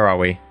 Where are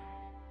we?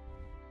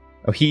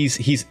 Oh, he's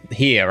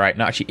here, right?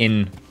 Not actually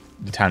in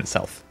the town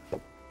itself.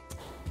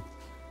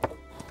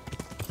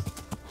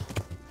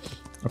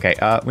 Okay,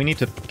 we need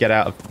to get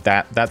out of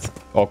that. That's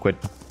awkward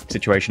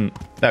situation.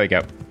 There we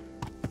go.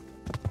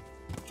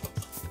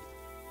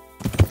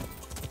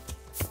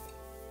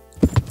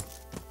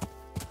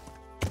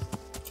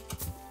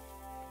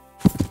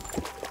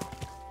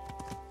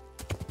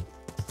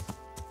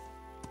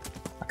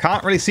 I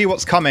can't really see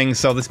what's coming,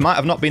 so this might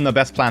have not been the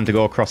best plan to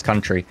go across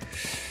country.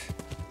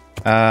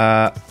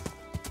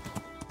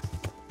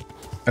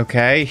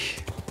 Okay.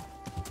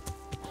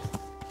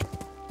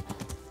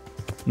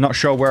 Not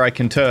sure where I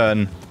can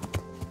turn.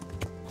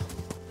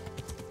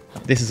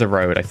 This is a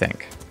road, I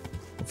think.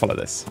 We'll follow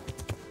this.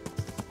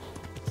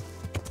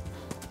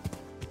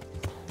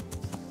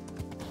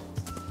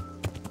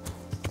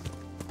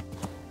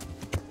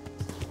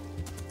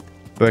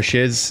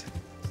 Bushes.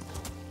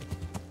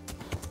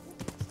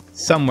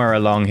 Somewhere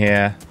along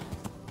here.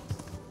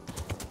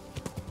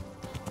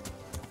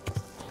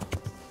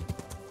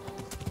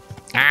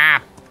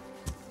 Ah!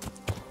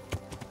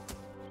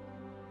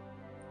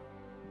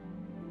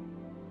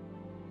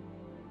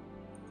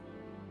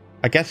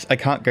 I guess I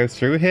can't go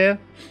through here.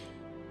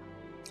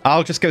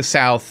 I'll just go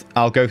south.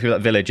 I'll go through that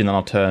village and then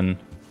I'll turn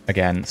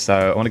again. So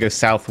I want to go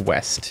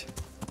southwest.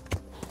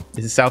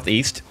 Is it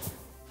southeast?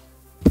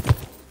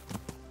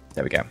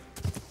 There we go. All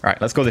right,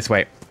 let's go this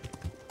way.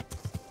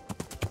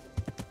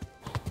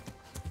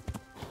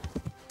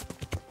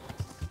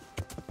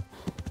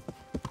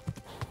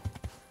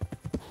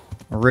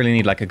 I really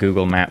need like a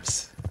Google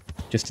Maps.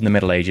 Just in the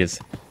Middle Ages.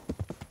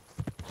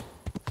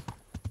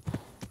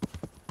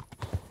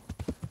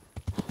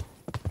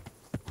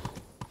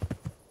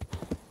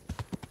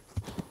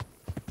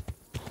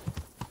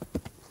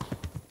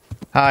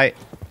 Hi.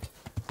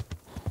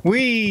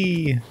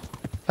 Whee!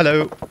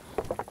 Hello.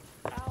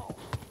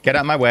 Get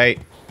out of my way.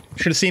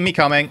 Should have seen me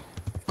coming.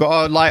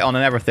 Got a light on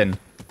and everything.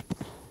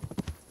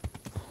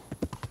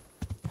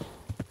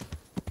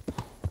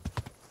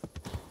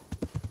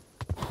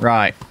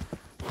 Right.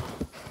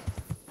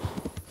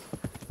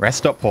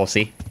 Rest up,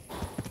 horsey.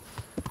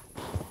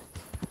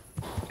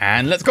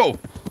 And let's go!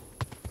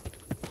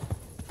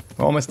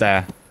 We're almost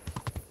there.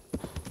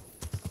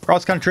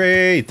 Cross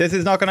country! This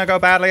is not gonna go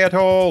badly at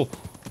all!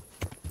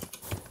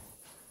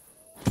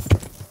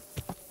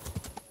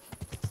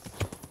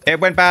 It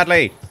went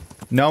badly.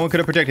 No one could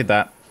have predicted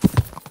that.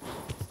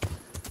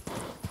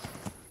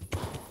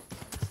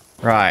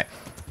 Right.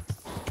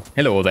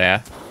 Hello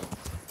there.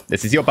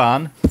 This is your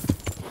barn.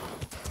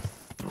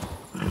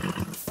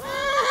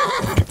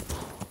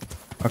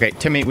 Okay,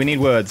 Timmy, we need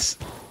words.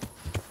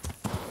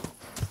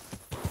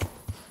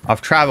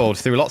 I've travelled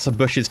through lots of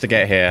bushes to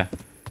get here.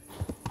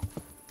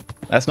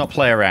 Let's not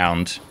play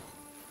around.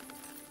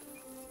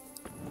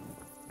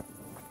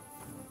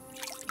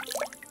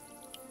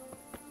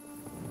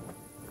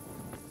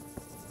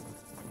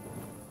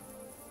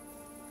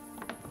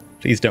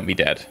 Please don't be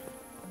dead.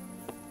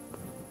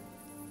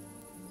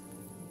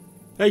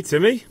 Hey,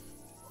 Timmy.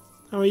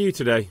 How are you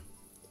today?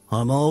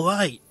 I'm all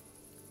right.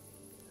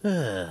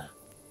 Have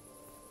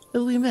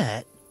we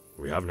met?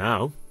 We have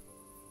now.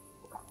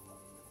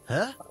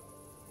 Huh?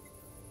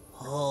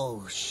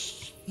 Oh,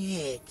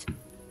 shit.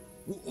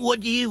 What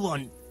do you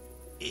want?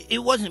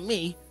 It wasn't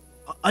me.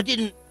 I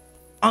didn't...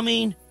 I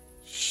mean...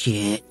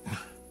 Shit.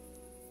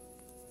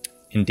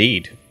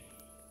 Indeed.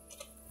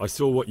 I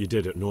saw what you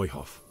did at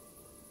Neuhof.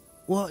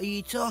 What are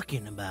you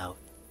talking about?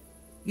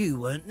 You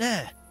weren't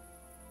there.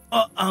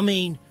 I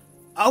mean,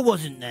 I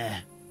wasn't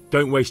there.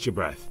 Don't waste your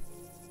breath.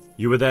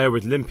 You were there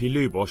with Limpy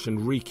Lubosh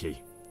and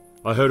Riki.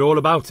 I heard all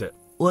about it.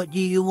 What do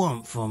you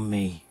want from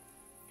me?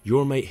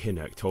 Your mate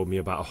Hinek told me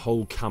about a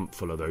whole camp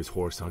full of those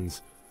whoresuns.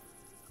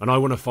 And I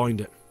want to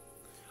find it.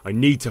 I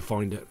need to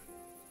find it.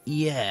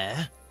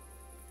 Yeah,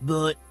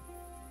 but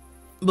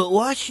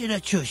why should I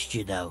trust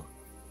you, though?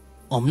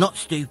 I'm not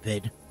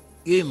stupid.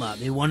 You might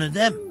be one of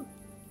them.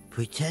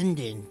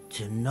 Pretending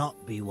to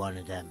not be one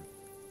of them.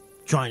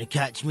 Trying to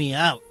catch me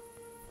out.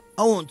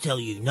 I won't tell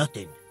you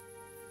nothing.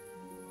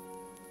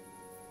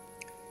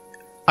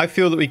 I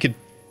feel that we could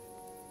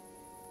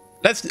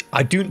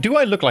Do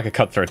I look like a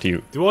cutthroat to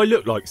you? Do I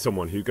look like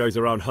someone who goes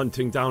around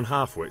hunting down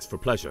half-wits for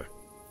pleasure?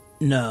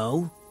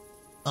 No,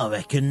 I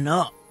reckon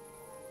not.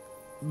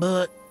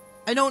 But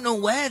I don't know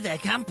where their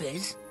camp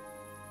is.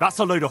 That's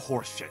a load of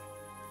horse shit.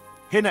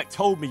 Hinnock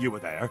told me you were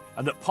there,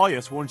 and that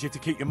Pius warned you to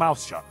keep your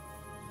mouth shut.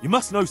 You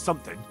must know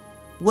something.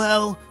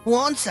 Well,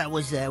 once I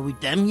was there with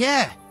them,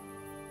 yeah.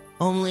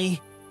 Only,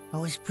 I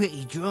was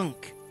pretty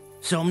drunk,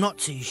 so I'm not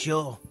too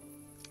sure.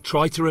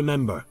 Try to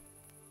remember.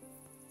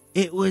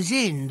 It was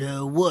in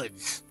the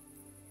woods.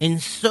 In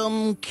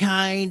some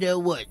kind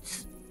of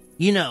woods.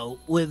 You know,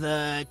 with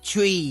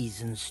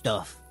trees and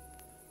stuff.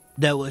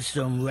 There were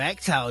some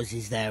wrecked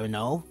houses there and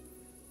all.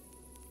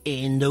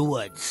 In the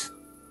woods.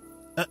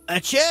 A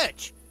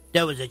church!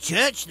 There was a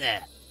church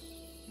there.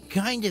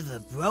 Kind of a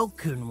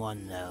broken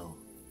one, though.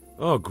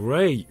 Oh,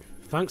 great.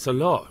 Thanks a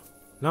lot.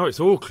 Now it's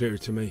all clear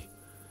to me.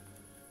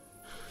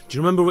 Do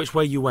you remember which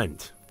way you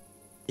went?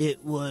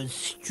 It was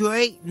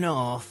straight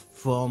north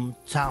from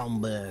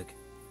Talmberg.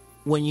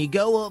 When you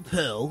go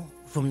uphill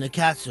from the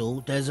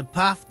castle, there's a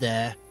path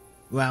there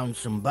round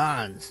some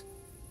barns,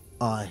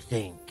 I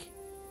think.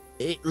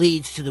 It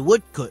leads to the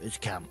woodcutters'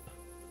 camp.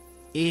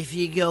 If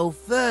you go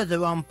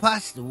further on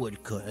past the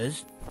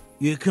woodcutters,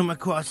 you come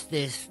across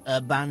this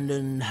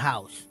abandoned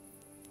house.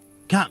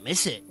 Can't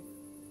miss it.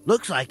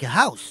 Looks like a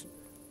house,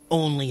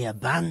 only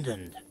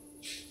abandoned.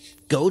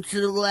 Go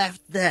to the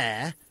left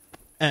there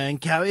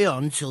and carry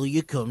on till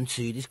you come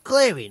to this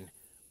clearing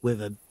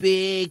with a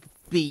big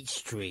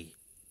beech tree.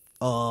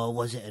 Or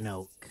was it an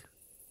oak?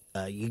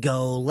 You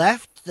go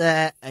left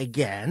there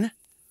again.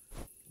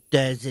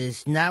 There's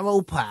this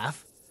narrow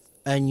path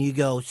and you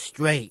go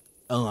straight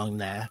along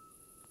there.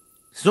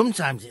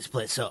 Sometimes it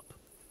splits up.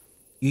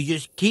 You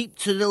just keep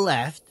to the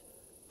left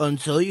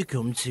until you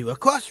come to a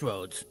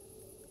crossroads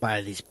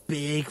by this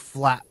big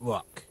flat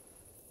rock.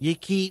 You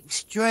keep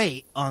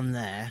straight on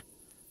there.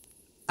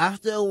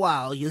 After a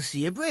while you'll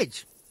see a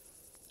bridge.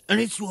 And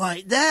it's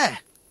right there.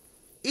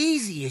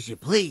 Easy as you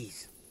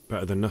please.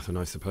 Better than nothing,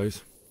 I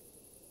suppose.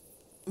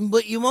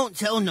 But you won't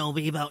tell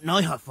nobody about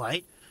Neuhoff,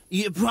 right?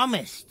 You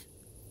promised.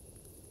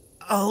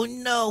 Oh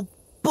no,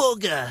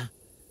 bugger.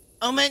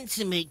 I meant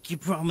to make you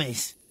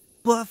promise,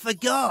 but I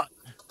forgot.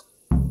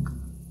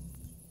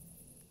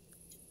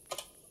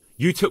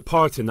 You took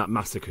part in that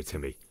massacre,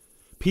 Timmy.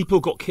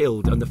 People got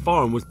killed and the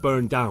farm was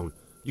burned down.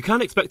 You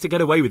can't expect to get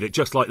away with it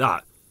just like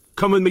that.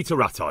 Come with me to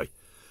Rattay.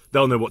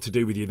 They'll know what to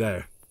do with you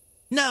there.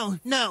 No.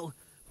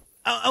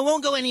 I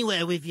won't go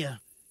anywhere with you.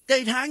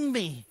 They'd hang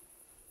me.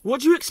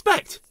 What do you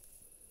expect?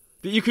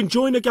 That you can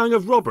join a gang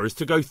of robbers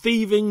to go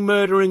thieving,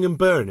 murdering and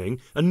burning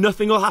and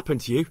nothing will happen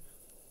to you?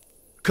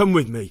 Come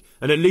with me,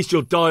 and at least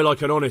you'll die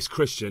like an honest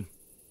Christian.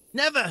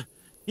 Never!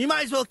 You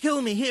might as well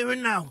kill me here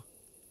and now.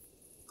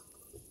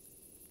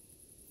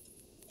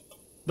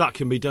 That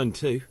can be done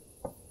too.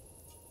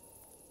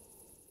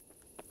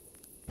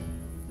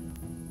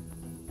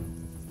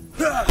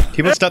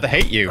 People start to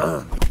hate you.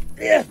 I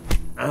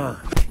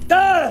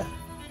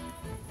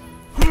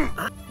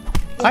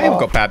haven't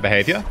got bad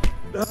behaviour.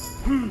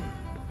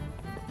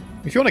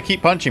 If you want to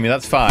keep punching me,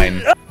 that's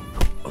fine.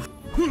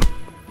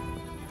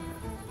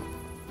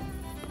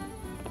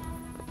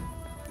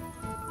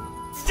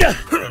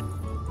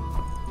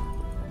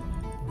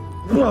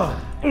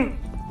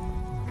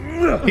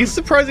 He's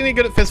surprisingly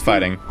good at fist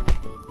fighting.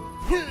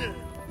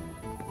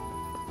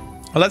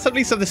 Well, let's at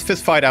least have this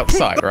fist fight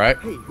outside, right?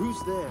 Hey, who's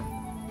there?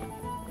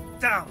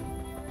 Down.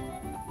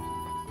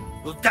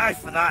 We'll die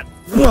for that.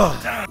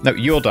 No,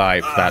 you'll die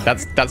for that.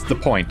 That's the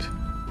point.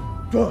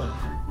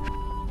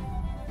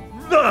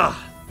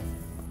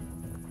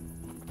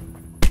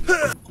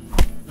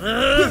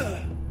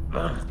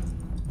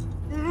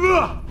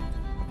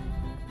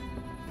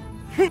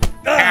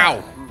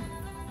 Ow!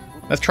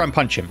 Let's try and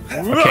punch him.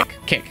 Or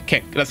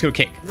kick. Let's go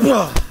kick.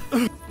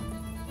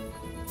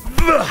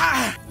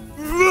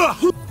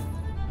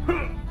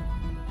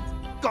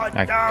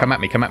 Right, come at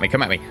me.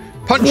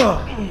 Punch!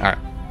 Alright.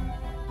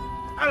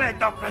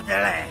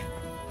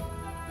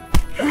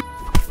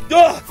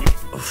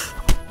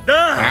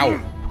 Ow!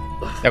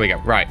 There we go,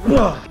 right.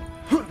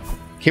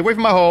 Keep away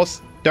from my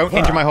horse. Don't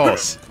injure my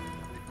horse.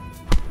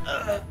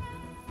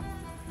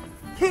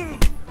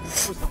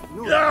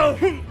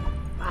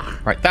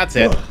 Right, that's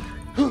it.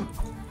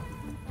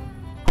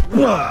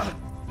 Ow.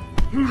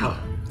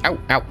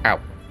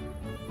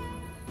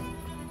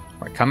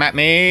 Right, come at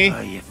me.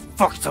 You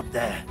fucked up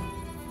there.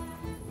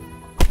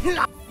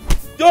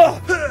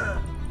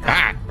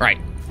 Ah, right.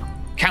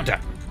 Counter.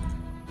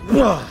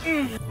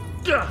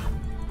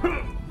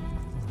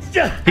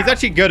 He's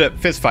actually good at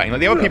fist fighting.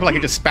 Like the other people I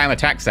can just spam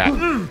attacks at.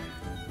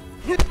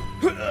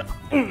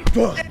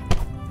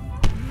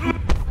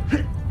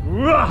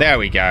 There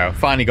we go.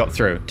 Finally got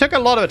through. Took a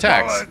lot of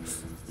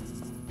attacks.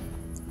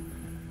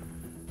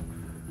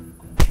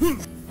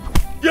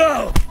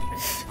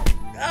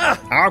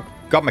 Oh,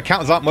 God, my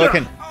counters aren't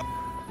working.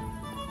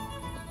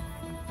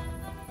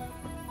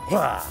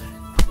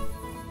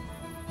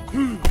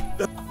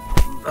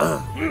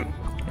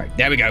 Right,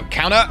 there we go.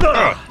 Counter.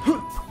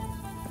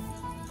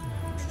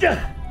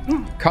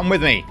 Come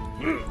with me.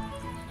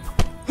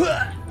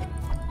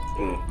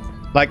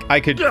 Like, I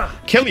could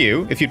kill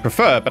you if you'd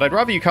prefer, but I'd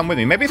rather you come with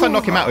me. Maybe if I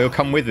knock him out, he'll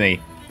come with me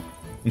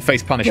and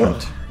face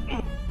punishment.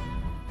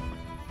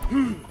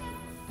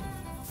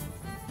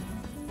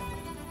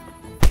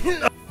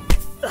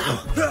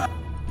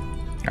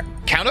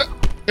 Counter.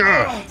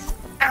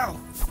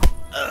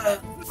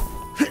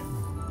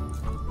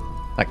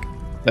 Like,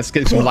 let's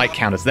get some light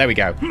counters. There we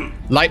go.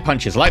 Light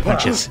punches, light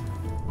punches.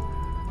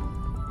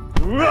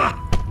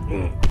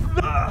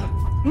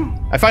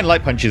 I find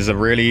light punches are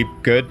really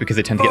good because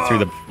they tend to get through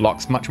the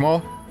blocks much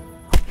more.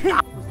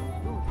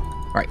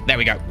 Right, there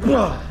we go.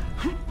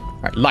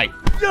 Right, light.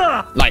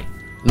 Light.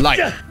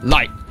 Light.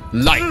 Light.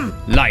 Light.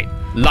 Light.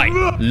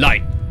 Light.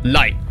 Light.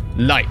 Light.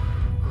 Light.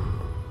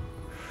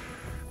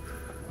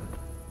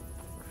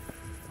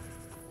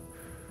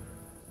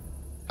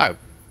 Oh.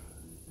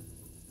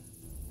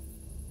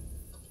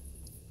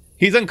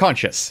 He's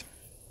unconscious.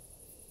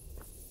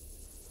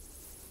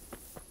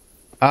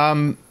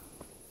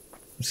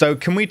 So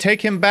can we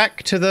take him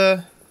back to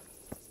the...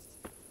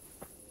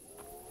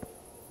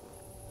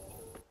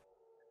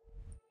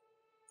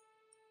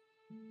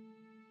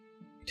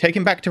 Take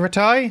him back to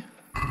Ratai?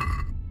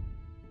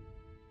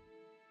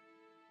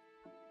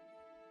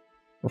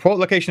 Report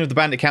location of the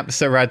bandit camp to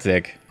Sir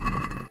Radzig.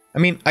 I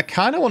mean, I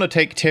kind of want to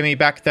take Timmy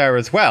back there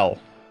as well.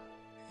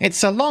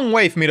 It's a long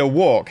way for me to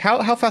walk.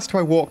 How fast do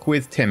I walk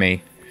with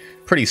Timmy?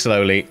 Pretty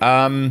slowly.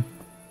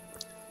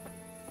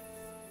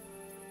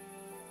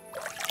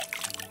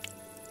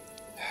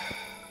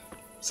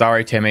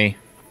 Sorry, Timmy.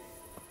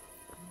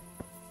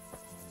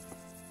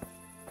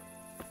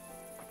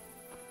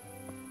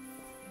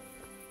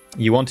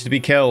 You wanted to be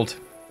killed.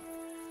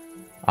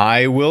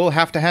 I will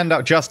have to hand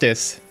out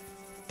justice.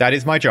 That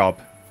is my job.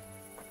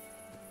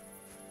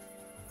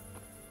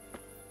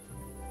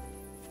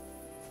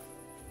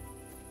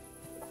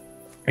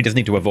 I just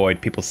need to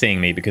avoid people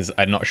seeing me because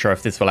I'm not sure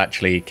if this will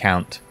actually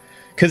count.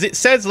 Because it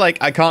says, like,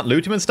 I can't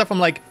loot him and stuff. I'm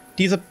like,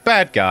 he's a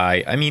bad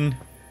guy. I mean,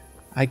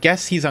 I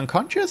guess he's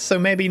unconscious, so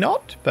maybe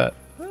not, but...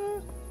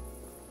 Oh,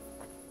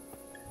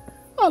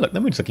 look, the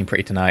moon's looking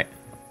pretty tonight.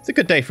 It's a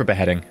good day for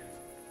beheading.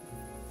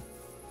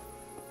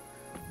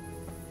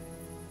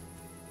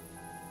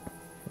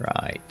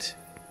 Right.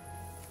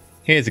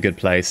 Here's a good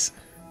place.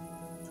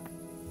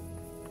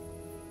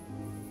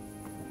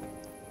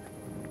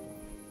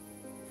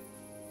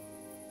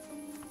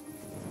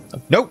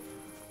 Oh, no!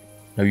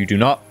 No, you do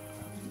not.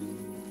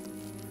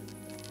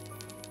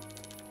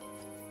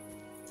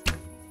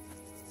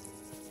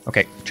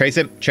 Okay, chase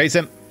him, chase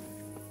him.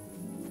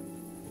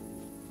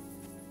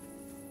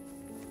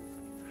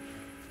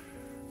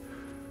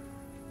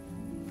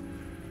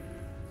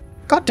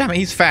 God damn it,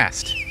 he's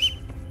fast.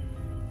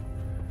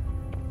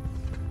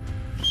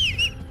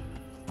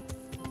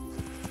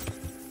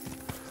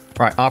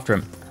 Right, after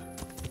him.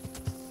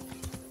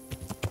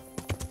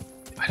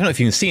 I don't know if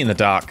you can see in the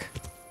dark.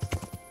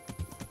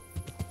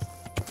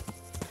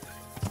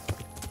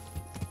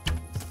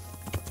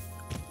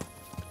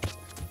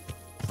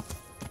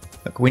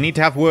 Look, we need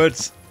to have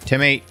words,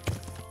 Timmy.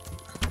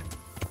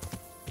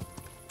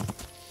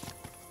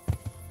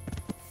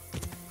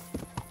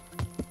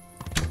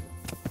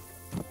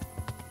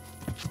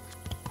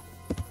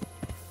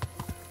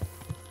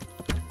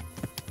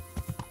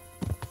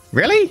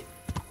 Really?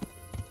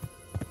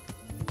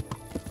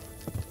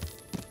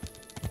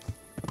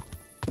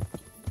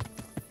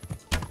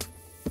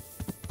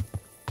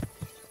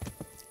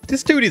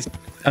 This dude is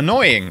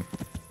annoying.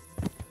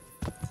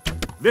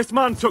 This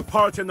man took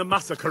part in the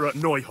massacre at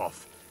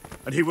Neuhof,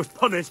 and he was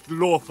punished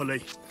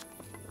lawfully.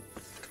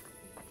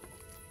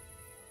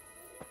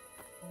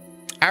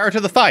 Arrow to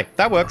the thigh.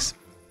 That works.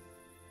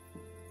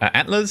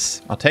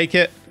 Antlers. I'll take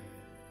it.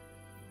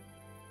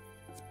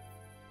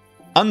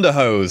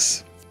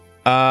 Underhose.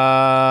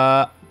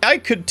 I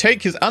could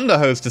take his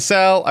underhose to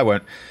sell. I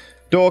won't.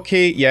 Door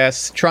key,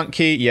 yes. Trunk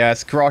key,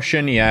 yes.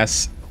 Groschen,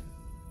 yes.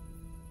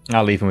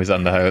 I'll leave him with his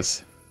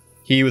underhose.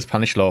 He was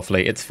punished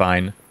lawfully. It's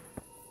fine.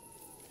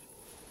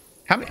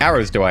 How many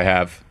arrows do I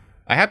have?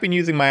 I have been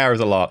using my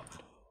arrows a lot.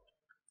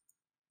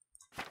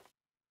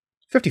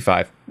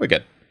 55. We're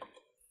good.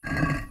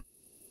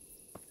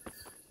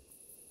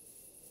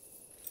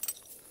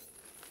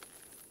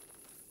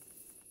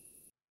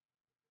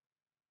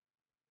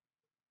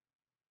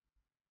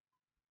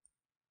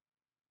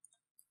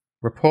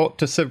 Report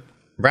to Sir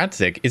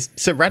Radzig. Is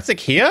Sir Radzig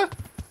here?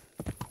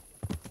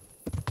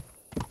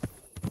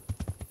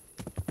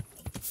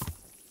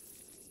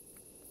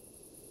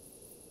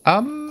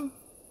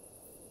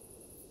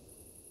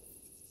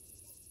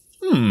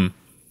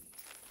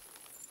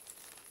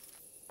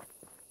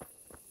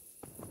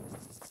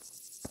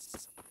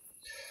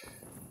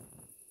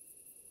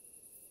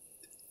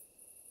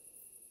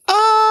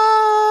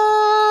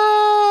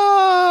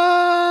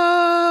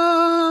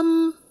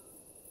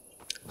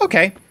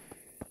 Okay.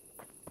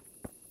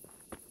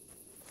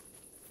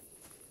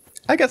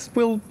 I guess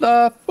we'll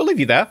leave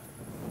you there.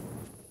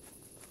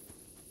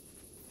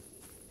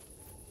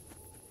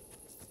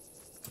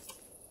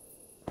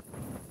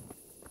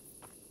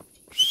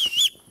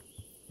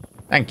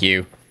 Thank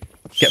you.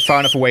 Get far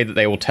enough away that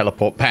they will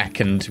teleport back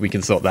and we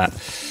can sort that.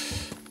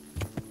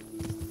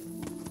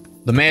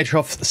 The Mayor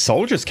Trough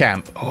Soldiers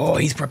Camp. Oh,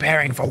 he's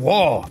preparing for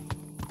war.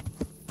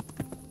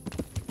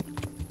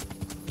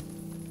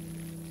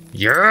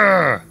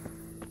 Yeah.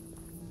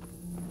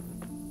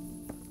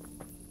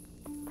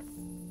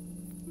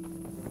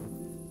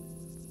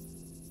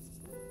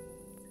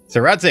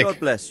 So Radzik. God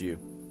bless you.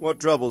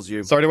 What troubles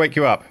you? Sorry to wake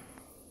you up.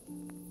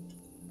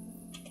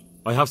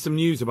 I have some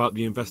news about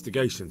the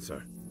investigation,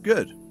 sir.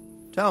 Good.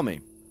 Tell me.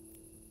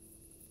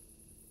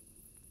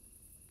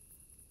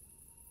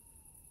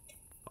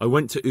 I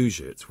went to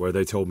Uzhit, where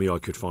they told me I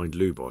could find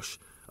Lubosh,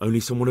 only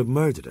someone had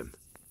murdered him.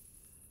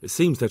 It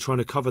seems they're trying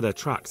to cover their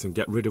tracks and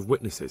get rid of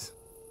witnesses.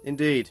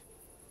 Indeed.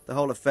 The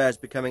whole affair's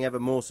becoming ever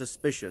more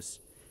suspicious.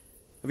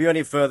 Have you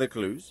any further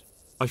clues?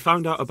 I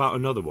found out about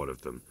another one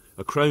of them,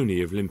 a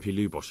crony of Limpy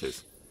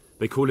Lubosh's.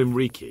 They call him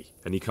Riki,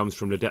 and he comes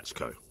from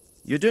Ledechko.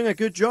 You're doing a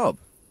good job,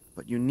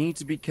 but you need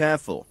to be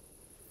careful.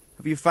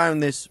 Have you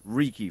found this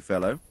Riki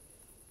fellow?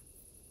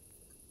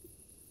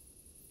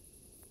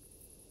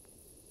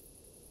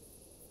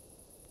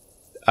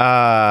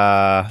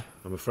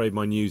 I'm afraid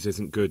my news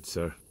isn't good,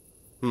 sir.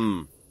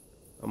 I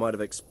might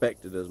have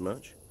expected as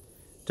much.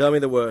 Tell me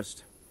the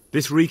worst.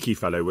 This Riki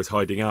fellow was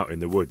hiding out in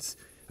the woods,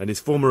 and his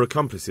former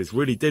accomplices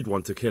really did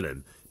want to kill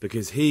him,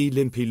 because he,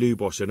 Limpy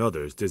Lubosh and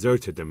others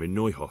deserted them in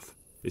Neuhof.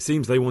 It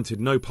seems they wanted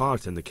no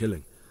part in the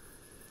killing.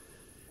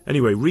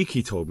 Anyway,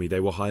 Riki told me they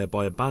were hired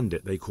by a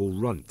bandit they call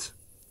Runt.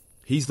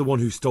 He's the one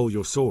who stole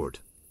your sword.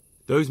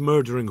 Those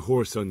murdering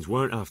whoresons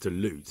weren't after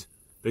loot.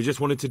 They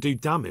just wanted to do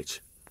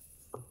damage.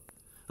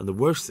 And the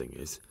worst thing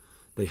is,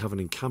 they have an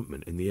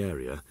encampment in the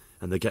area,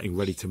 and they're getting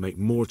ready to make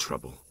more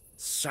trouble.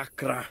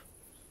 Sakra.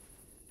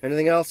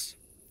 Anything else?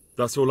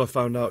 That's all I've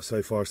found out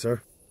so far,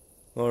 sir.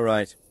 All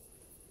right.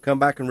 Come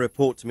back and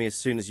report to me as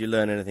soon as you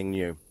learn anything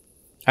new.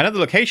 I know the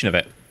location of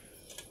it.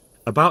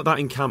 About that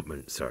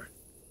encampment, sir.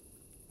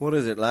 What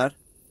is it, lad?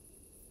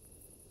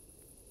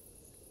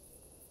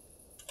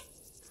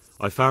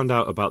 I found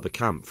out about the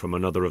camp from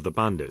another of the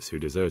bandits who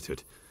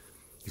deserted.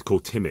 He's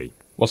called Timmy.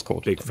 What's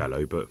called? Big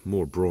fellow, but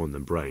more brawn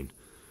than brain.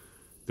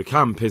 The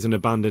camp is an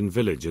abandoned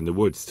village in the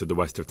woods to the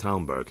west of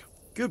Talmberg.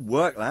 Good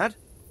work, lad.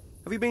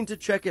 Have you been to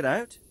check it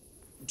out?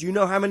 Do you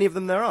know how many of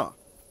them there are?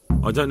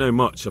 I don't know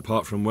much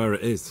apart from where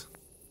it is.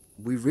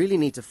 We really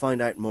need to find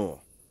out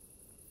more.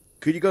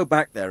 Could you go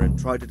back there and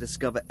try to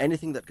discover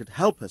anything that could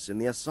help us in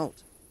the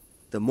assault?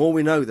 The more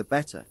we know, the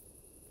better.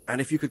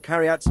 And if you could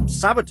carry out some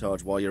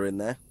sabotage while you're in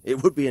there,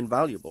 it would be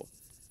invaluable.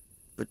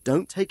 But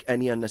don't take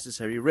any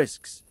unnecessary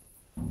risks.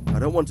 I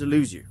don't want to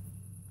lose you.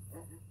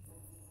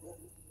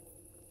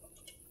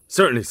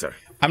 Certainly, sir.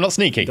 I'm not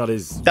sneaky.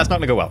 That's not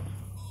going to go well.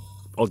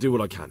 I'll do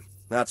what I can.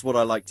 That's what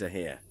I like to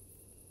hear.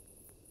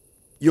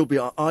 You'll be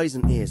our eyes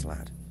and ears,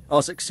 lad.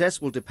 Our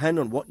success will depend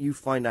on what you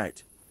find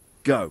out.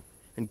 Go,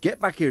 and get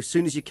back here as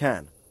soon as you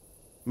can.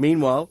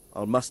 Meanwhile,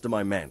 I'll muster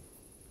my men.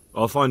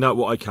 I'll find out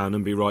what I can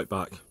and be right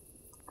back.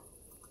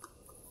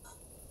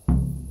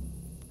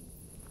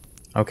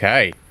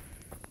 Okay.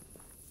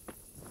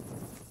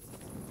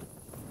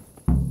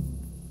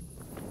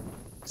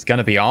 It's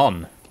gonna be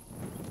on.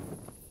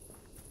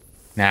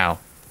 Now.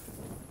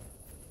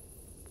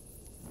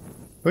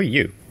 Who are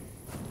you?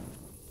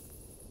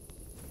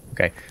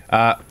 Okay.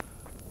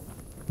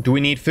 Do we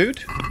need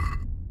food?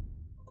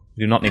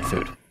 We do not need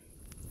food.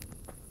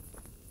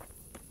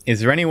 Is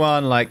there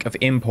anyone, like, of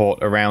import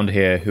around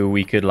here who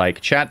we could,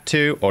 like, chat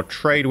to or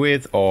trade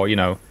with or, you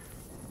know,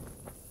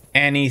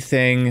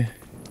 anything?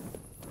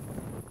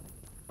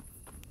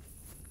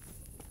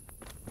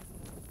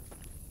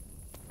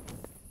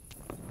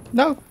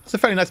 No, it's a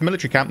fairly nice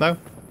military camp, though.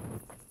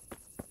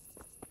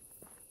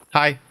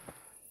 Hi.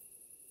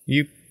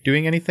 You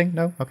doing anything?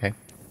 No? Okay.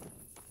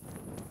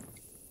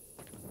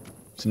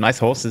 Some nice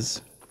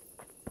horses.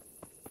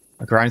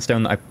 A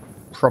grindstone that I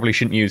probably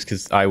shouldn't use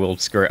because I will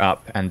screw it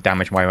up and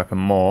damage my weapon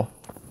more.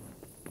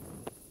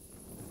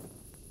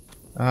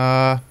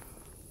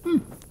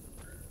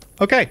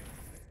 Okay.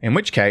 In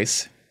which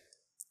case,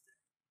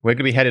 we're going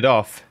to be headed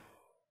off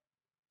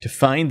to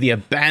find the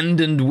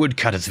abandoned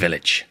woodcutter's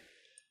village.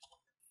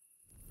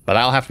 But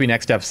that'll have to be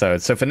next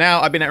episode. So for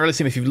now, I've been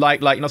EnterElysium. If you've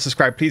liked, not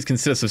subscribed, please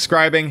consider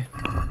subscribing.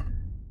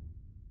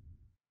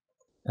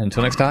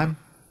 Until next time,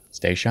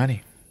 stay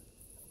shiny.